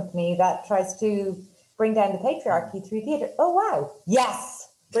theatre company that tries to bring down the patriarchy through theatre. Oh, wow. Yes.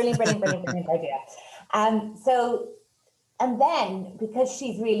 Brilliant idea. And then, because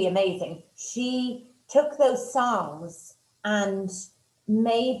she's really amazing, she took those songs and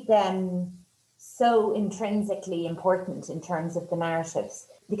made them so intrinsically important in terms of the narratives,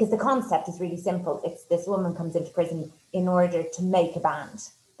 because the concept is really simple. It's this woman comes into prison in order to make a band.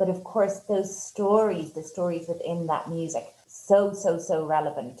 But of course, those stories, the stories within that music, so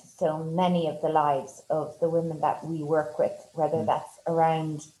relevant to so many of the lives of the women that we work with, whether that's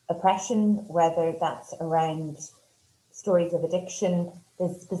around oppression, whether that's around stories of addiction.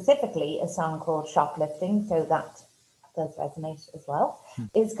 There's specifically a song called Shoplifting, so that does resonate as well.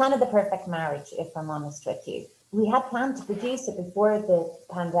 It's kind of the perfect marriage, if I'm honest with you. We had planned to produce it before the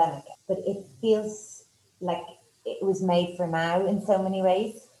pandemic, but it feels like it was made for now in so many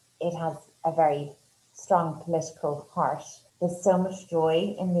ways. It has a very strong political heart. There's so much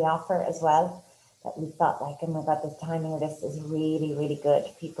joy in the offer as well that we felt like, oh my God, the timing of this is really, really good.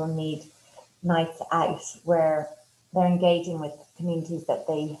 People need nights out where they're engaging with communities that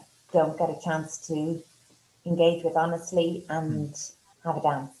they don't get a chance to engage with honestly and have a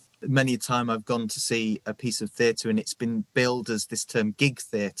dance. Many a time I've gone to see a piece of theatre and it's been billed as this term gig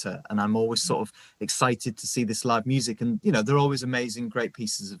theatre, and I'm always sort of excited to see this live music, and you know, they're always amazing, great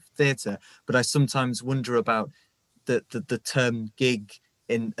pieces of theatre, but I sometimes wonder about the term gig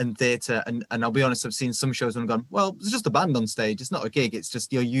in theatre, and I'll be honest, I've seen some shows and I've gone, well, it's just a band on stage, it's not a gig, it's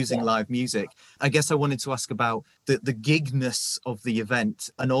just you're using live music. I guess I wanted to ask about the gigness of the event,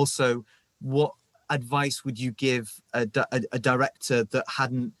 and also what advice would you give a director that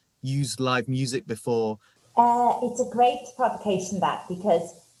hadn't used live music before? It's a great provocation, that,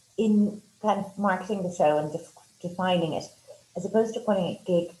 because in kind of marketing the show and defining it, as opposed to calling it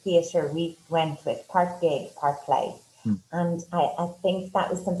gig theatre, we went with part gig, part play. And I think that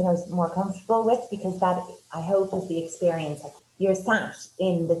was something I was more comfortable with, because that, I hope, is the experience. You're sat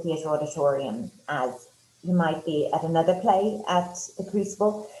in the theatre auditorium as you might be at another play at the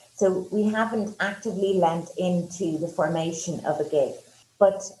Crucible. So we haven't actively lent into the formation of a gig.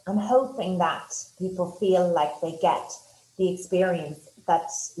 But I'm hoping that people feel like they get the experience that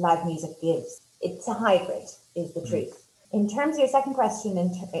live music gives. It's a hybrid, is the truth. In terms of your second question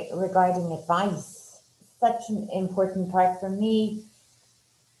regarding advice, such an important part for me.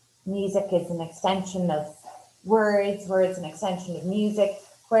 Music is an extension of words an extension of music,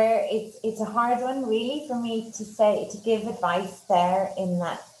 where it's a hard one really for me to give advice there, in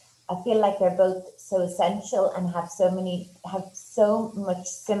that I feel like they're both so essential and have so much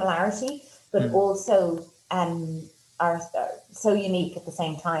similarity, but also are so unique at the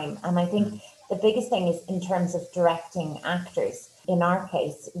same time. And I think the biggest thing is in terms of directing actors. In our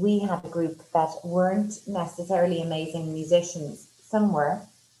case, we had a group that weren't necessarily amazing musicians. Some were,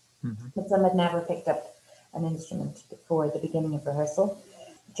 but some had never picked up an instrument before the beginning of rehearsal.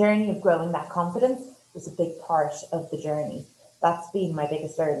 The journey of growing that confidence was a big part of the journey. That's been my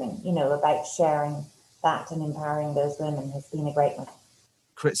biggest learning, about sharing that and empowering those women has been a great one.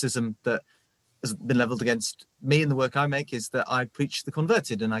 Criticism that has been levelled against me in the work I make is that I preach the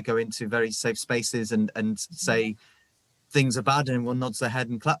converted, and I go into very safe spaces and say things are bad and everyone nods their head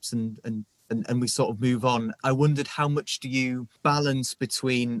and claps and we sort of move on. I wondered, how much do you balance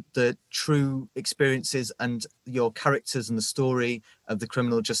between the true experiences and your characters and the story of the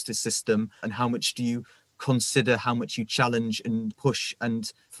criminal justice system, and how much do you consider how much you challenge and push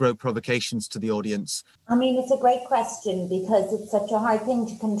and throw provocations to the audience? I mean, it's a great question, because it's such a hard thing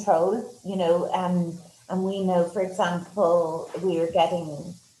to control, and we know, for example, we're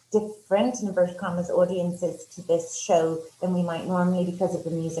getting different, in inverted commas, audiences to this show than we might normally because of the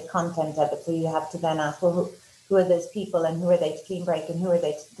music content of it. So you have to then ask, well, who are those people, and who are they to Clean Break, and who are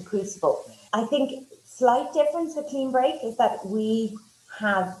they to the Crucible? I think slight difference with Clean Break is that we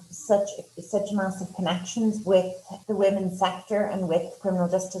have such massive connections with the women's sector and with criminal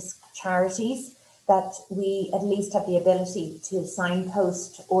justice charities that we at least have the ability to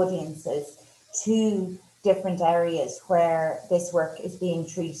signpost audiences to different areas where this work is being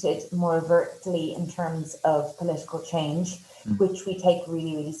treated more overtly in terms of political change, which we take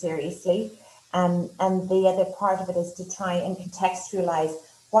really, really seriously. And the other part of it is to try and contextualize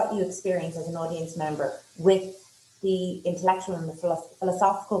what you experience as an audience member with the intellectual and the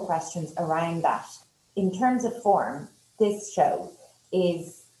philosophical questions around that. In terms of form, this show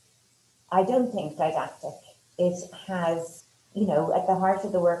is, I don't think, didactic. It has, at the heart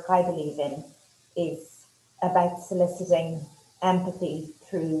of the work I believe in is about soliciting empathy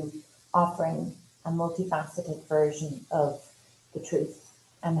through offering a multifaceted version of the truth,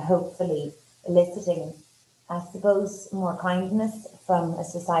 and hopefully eliciting, I suppose, more kindness from a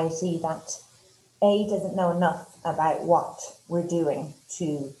society that doesn't know enough about what we're doing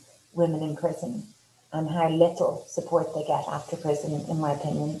to women in prison and how little support they get after prison, in my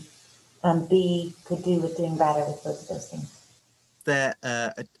opinion, and B, could do with doing better with both of those things. There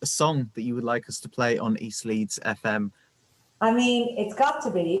a song that you would like us to play on East Leeds FM? I mean, it's got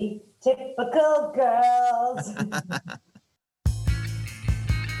to be Typical Girls.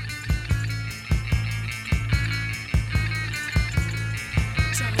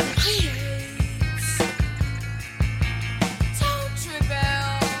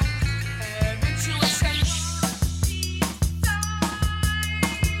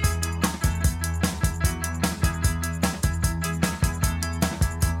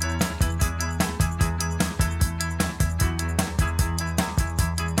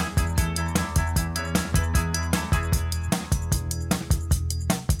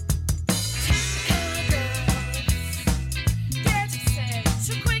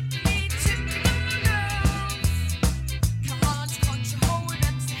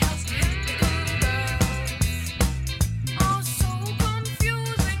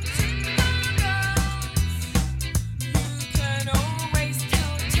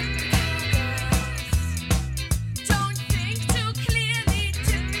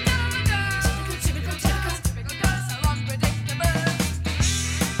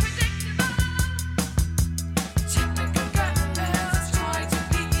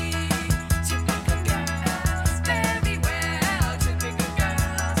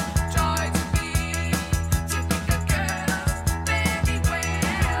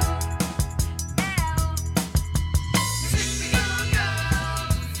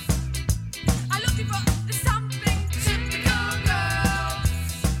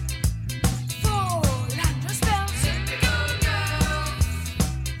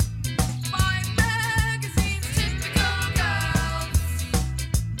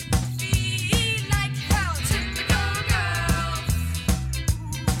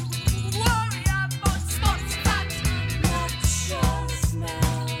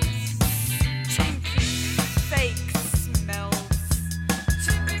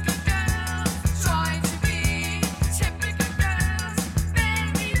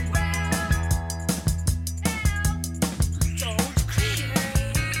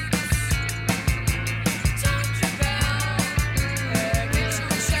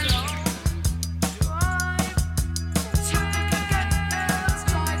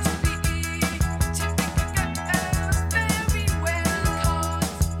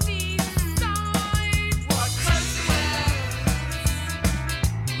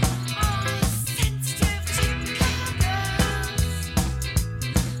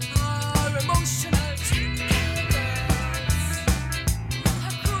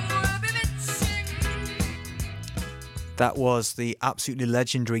 That was the absolutely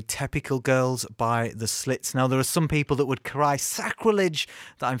legendary Typical Girls by The Slits. Now, there are some people that would cry sacrilege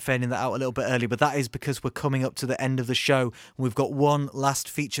that I'm fading that out a little bit early, but that is because we're coming up to the end of the show. We've got one last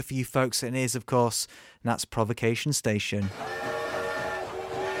feature for you folks, and it is, of course, Nat's Provocation Station.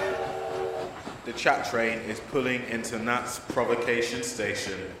 The chat train is pulling into Nat's Provocation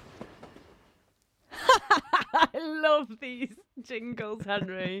Station. I love these jingles,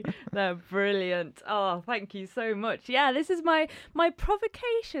 Henry. They're brilliant. Oh, thank you so much. Yeah, this is my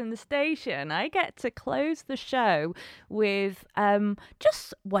provocation station. I get to close the show with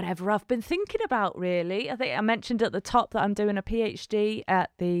just whatever I've been thinking about, really. I think I mentioned at the top that I'm doing a PhD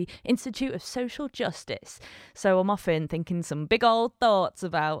at the Institute of Social Justice. So I'm often thinking some big old thoughts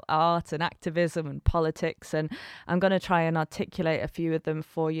about art and activism and politics, and I'm going to try and articulate a few of them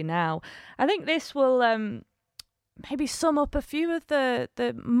for you now. I think this will maybe sum up a few of the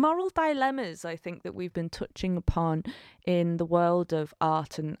moral dilemmas I think that we've been touching upon in the world of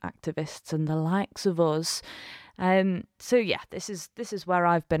art and activists and the likes of us. So yeah, this is where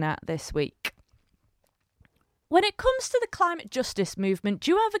I've been at this week. When it comes to the climate justice movement,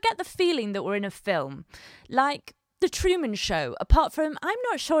 do you ever get the feeling that we're in a film? Like The Truman Show, apart from I'm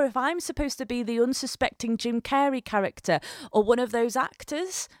not sure if I'm supposed to be the unsuspecting Jim Carrey character or one of those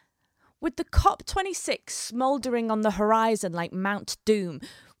actors. With the COP26 smouldering on the horizon like Mount Doom,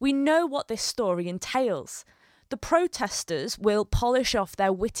 we know what this story entails. The protesters will polish off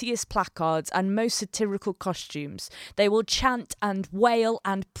their wittiest placards and most satirical costumes. They will chant and wail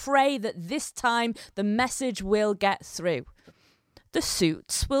and pray that this time the message will get through. The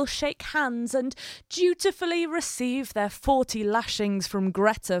suits will shake hands and dutifully receive their 40 lashings from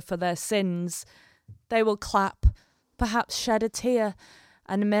Greta for their sins. They will clap, perhaps shed a tear,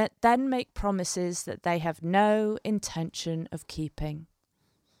 and then make promises that they have no intention of keeping.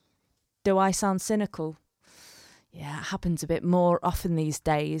 Do I sound cynical? Yeah, it happens a bit more often these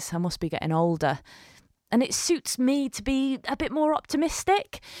days. I must be getting older. And it suits me to be a bit more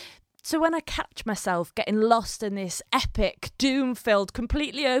optimistic. So when I catch myself getting lost in this epic, doom-filled,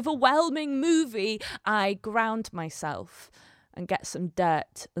 completely overwhelming movie, I ground myself and get some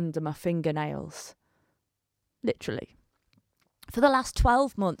dirt under my fingernails. Literally. For the last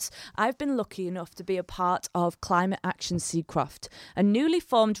 12 months, I've been lucky enough to be a part of Climate Action Seacroft, a newly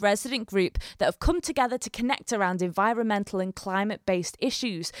formed resident group that have come together to connect around environmental and climate-based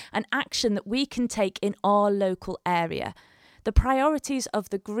issues and action that we can take in our local area. The priorities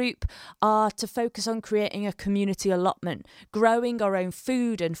of the group are to focus on creating a community allotment, growing our own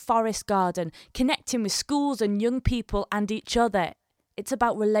food and forest garden, connecting with schools and young people and each other. It's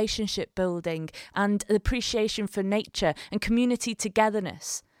about relationship building and appreciation for nature and community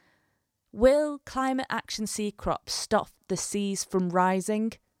togetherness. Will Climate Action Seacroft stop the seas from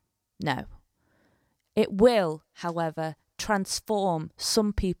rising? No. It will, however, transform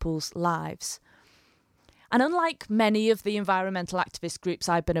some people's lives. And unlike many of the environmental activist groups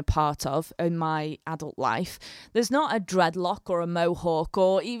I've been a part of in my adult life, there's not a dreadlock or a mohawk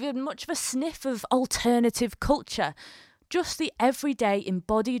or even much of a sniff of alternative culture. Just the everyday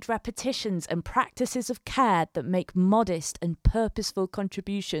embodied repetitions and practices of care that make modest and purposeful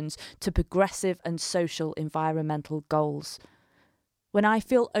contributions to progressive and social environmental goals. When I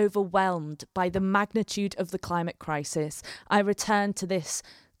feel overwhelmed by the magnitude of the climate crisis, I return to this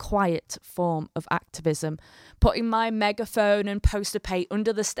quiet form of activism, putting my megaphone and poster pate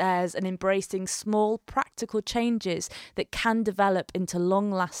under the stairs and embracing small practical changes that can develop into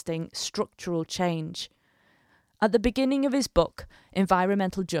long-lasting structural change. At the beginning of his book,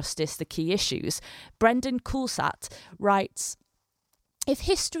 Environmental Justice, The Key Issues, Brendan Coulsat writes, "If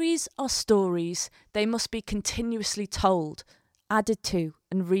histories are stories, they must be continuously told, added to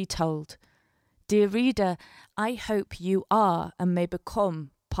and retold. Dear reader, I hope you are and may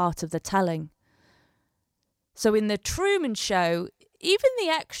become part of the telling." So in The Truman Show, even the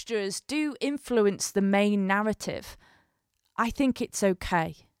extras do influence the main narrative. I think it's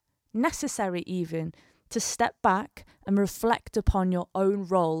okay, necessary even, to step back and reflect upon your own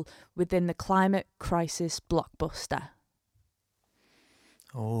role within the climate crisis blockbuster.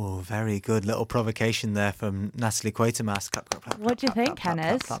 Oh, very good little provocation there from Natalie Quatermass. Clap, clap, clap, what do you think,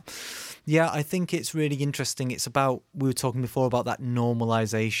 Kenneth? Yeah, I think it's really interesting. It's about, we were talking before about that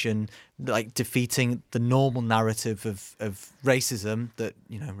normalisation, like defeating the normal narrative of racism that,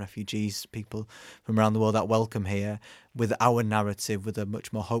 you know, refugees, people from around the world that welcome here, with our narrative, with a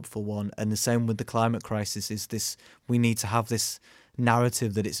much more hopeful one. And the same with the climate crisis is this, we need to have this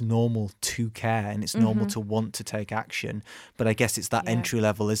narrative that it's normal to care and it's normal to want to take action. But I guess it's that entry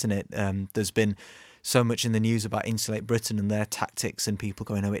level, isn't it? There's been so much in the news about Insulate Britain and their tactics and people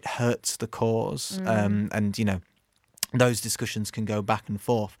going, oh, it hurts the cause. And, you know, those discussions can go back and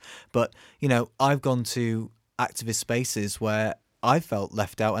forth. But, you know, I've gone to activist spaces where I felt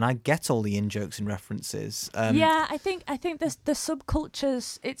left out, and I get all the in-jokes and references. I think the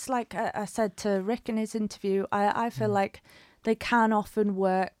subcultures, it's like I said to Rick in his interview, I feel like they can often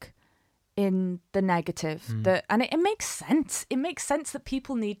work in the negative, and it makes sense. It makes sense that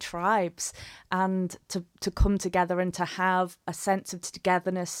people need tribes and to come together and to have a sense of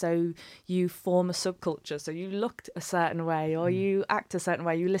togetherness. So you form a subculture. So you look a certain way, or you act a certain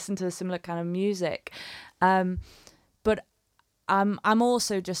way. You listen to a similar kind of music. But I'm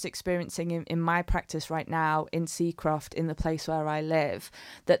also just experiencing in my practice right now in Seacroft, in the place where I live,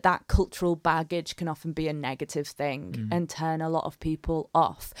 that cultural baggage can often be a negative thing and turn a lot of people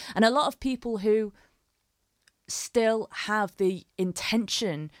off. And a lot of people who still have the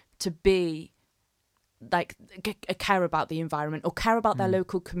intention to be like care about the environment or care about their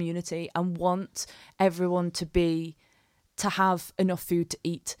local community and want everyone to have enough food to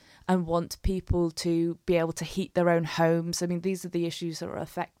eat and want people to be able to heat their own homes. I mean, these are the issues that are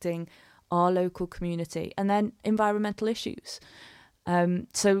affecting our local community. And then environmental issues.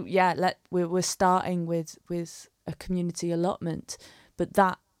 So yeah, we're starting with a community allotment, but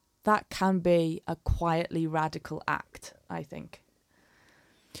that can be a quietly radical act, I think.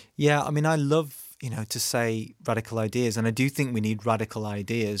 Yeah, I mean, I love, to say radical ideas, and I do think we need radical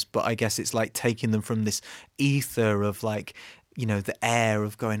ideas, but I guess it's like taking them from this ether of like, the air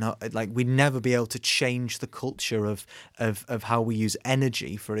of going up. Like, we'd never be able to change the culture of how we use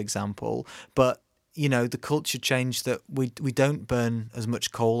energy, for example, but the culture change that we don't burn as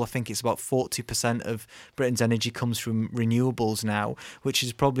much coal. I think it's about 40% of Britain's energy comes from renewables now, which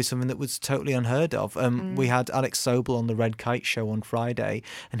is probably something that was totally unheard of. We had Alex Sobel on the Red Kite show on Friday,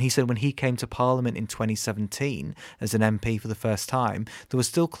 and he said when he came to Parliament in 2017 as an MP for the first time, there were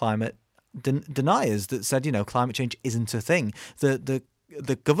still climate deniers that said, climate change isn't a thing.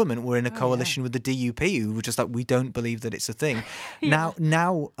 The government were in a coalition with the DUP who were just like, we don't believe that it's a thing.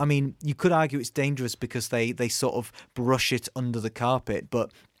 Now, I mean, you could argue it's dangerous because they sort of brush it under the carpet,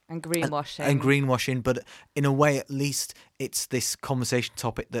 but and greenwashing. But in a way, at least it's this conversation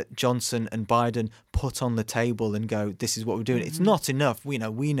topic that Johnson and Biden put on the table and go, this is what we're doing. It's not enough. We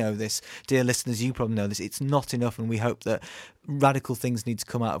know this. Dear listeners, you probably know this. It's not enough, and we hope that radical things need to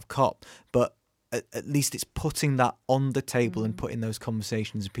come out of COP. But at least it's putting that on the table and putting those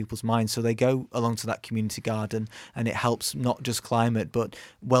conversations in people's minds, so they go along to that community garden, and it helps not just climate but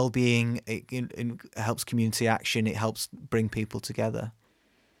well-being. It helps community action. It helps bring people together.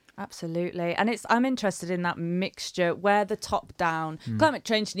 Absolutely. And I'm interested in that mixture where the top down climate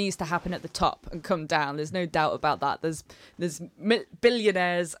change needs to happen at the top and come down. There's no doubt about that. There's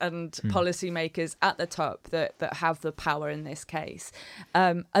billionaires and policymakers at the top that have the power in this case,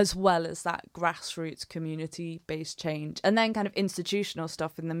 as well as that grassroots community based change, and then kind of institutional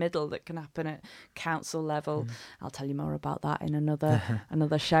stuff in the middle that can happen at council level. I'll tell you more about that in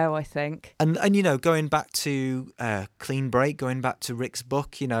another show, I think. And going back to Clean Break, going back to Rick's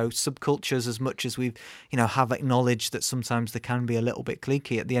book, subcultures, as much as we've have acknowledged that sometimes they can be a little bit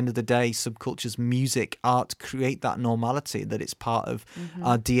cliquey, at the end of the day, subcultures, music, art create that normality, that it's part of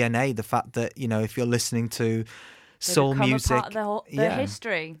our DNA. The fact that if you're listening to soul music, a part of the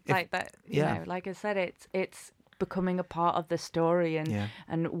history, like that. Like I said, it's becoming a part of the story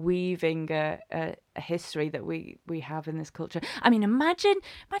and weaving a history that we have in this culture. I mean, imagine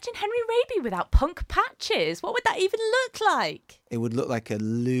Henry Raby without punk patches. What would that even look like? It would look like a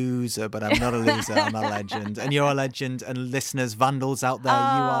loser, but I'm not a loser. I'm a legend. And you're a legend. And listeners, Vandals out there, you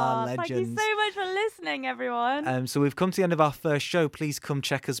are legends. Thank you so much for listening, everyone. So we've come to the end of our first show. Please come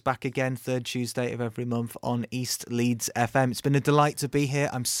check us back again, third Tuesday of every month on East Leeds FM. It's been a delight to be here.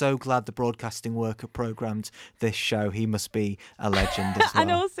 I'm so glad the broadcasting worker programmed this show. He must be a legend as well.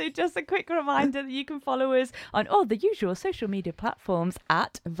 And also, just a quick reminder that you can follow us on all the usual social media platforms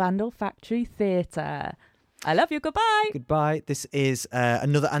at Vandal Factory Theatre. I love you. Goodbye. Goodbye. This is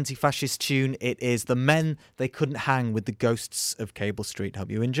another anti-fascist tune. It is The Men They Couldn't Hang with the Ghosts of Cable Street.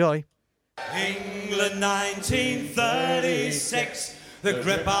 Hope you enjoy. England 1936, the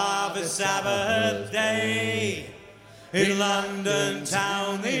grip of a Sabbath day. In London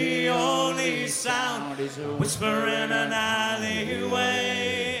town, the only sound is a whisper in an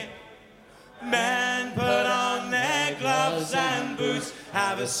alleyway. Men put on their gloves and boots,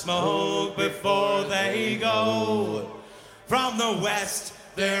 have a smoke before they go. From the west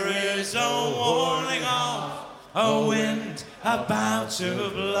there is a warning of a wind about to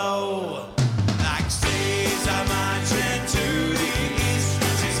blow. Like Caesar marching to the east,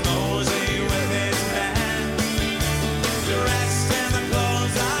 sees Mosey with his men, dressed in the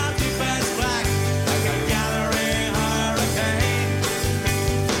clothes of deepest black, like a gathering herd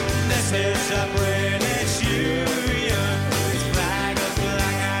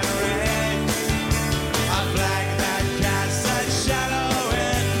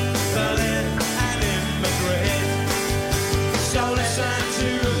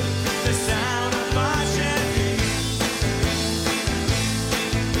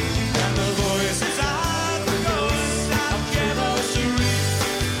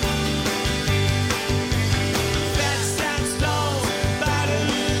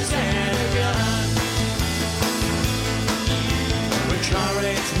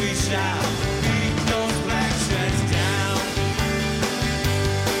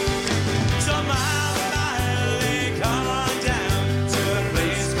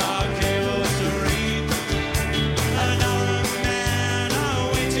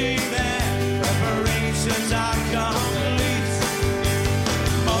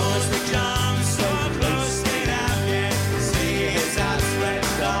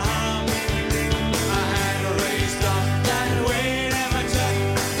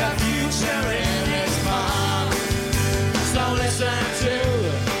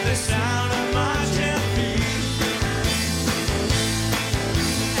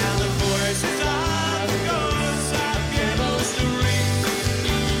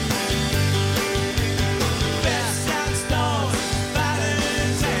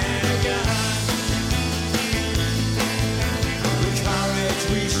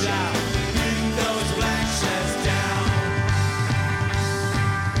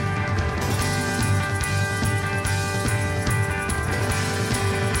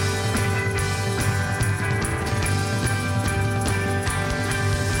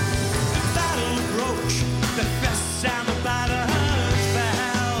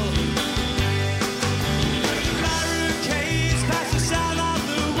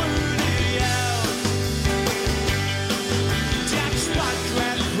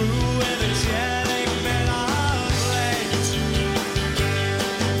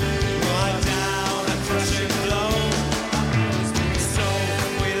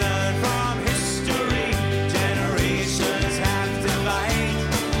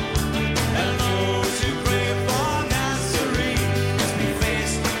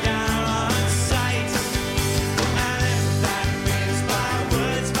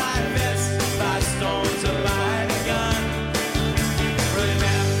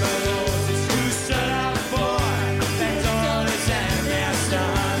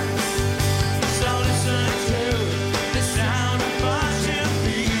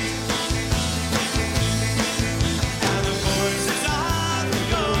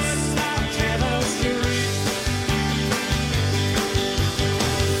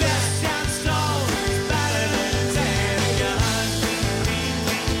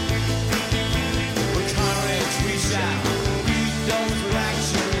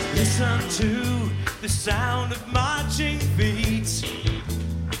Listen to the sound of marching feet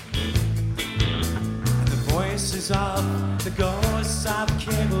and the voices of the ghosts of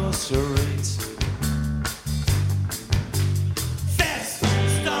Cable Street. Fists,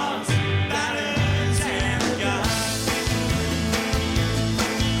 stones, batters and guns.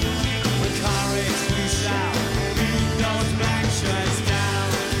 With courage we shall beat those black shirts down.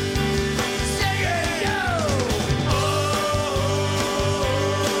 Sing it, yo!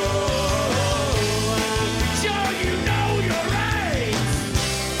 Sure you know your rights.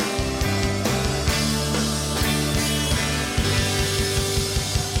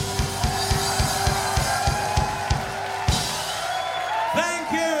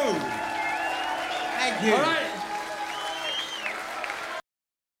 Thank you. Thank you. All right.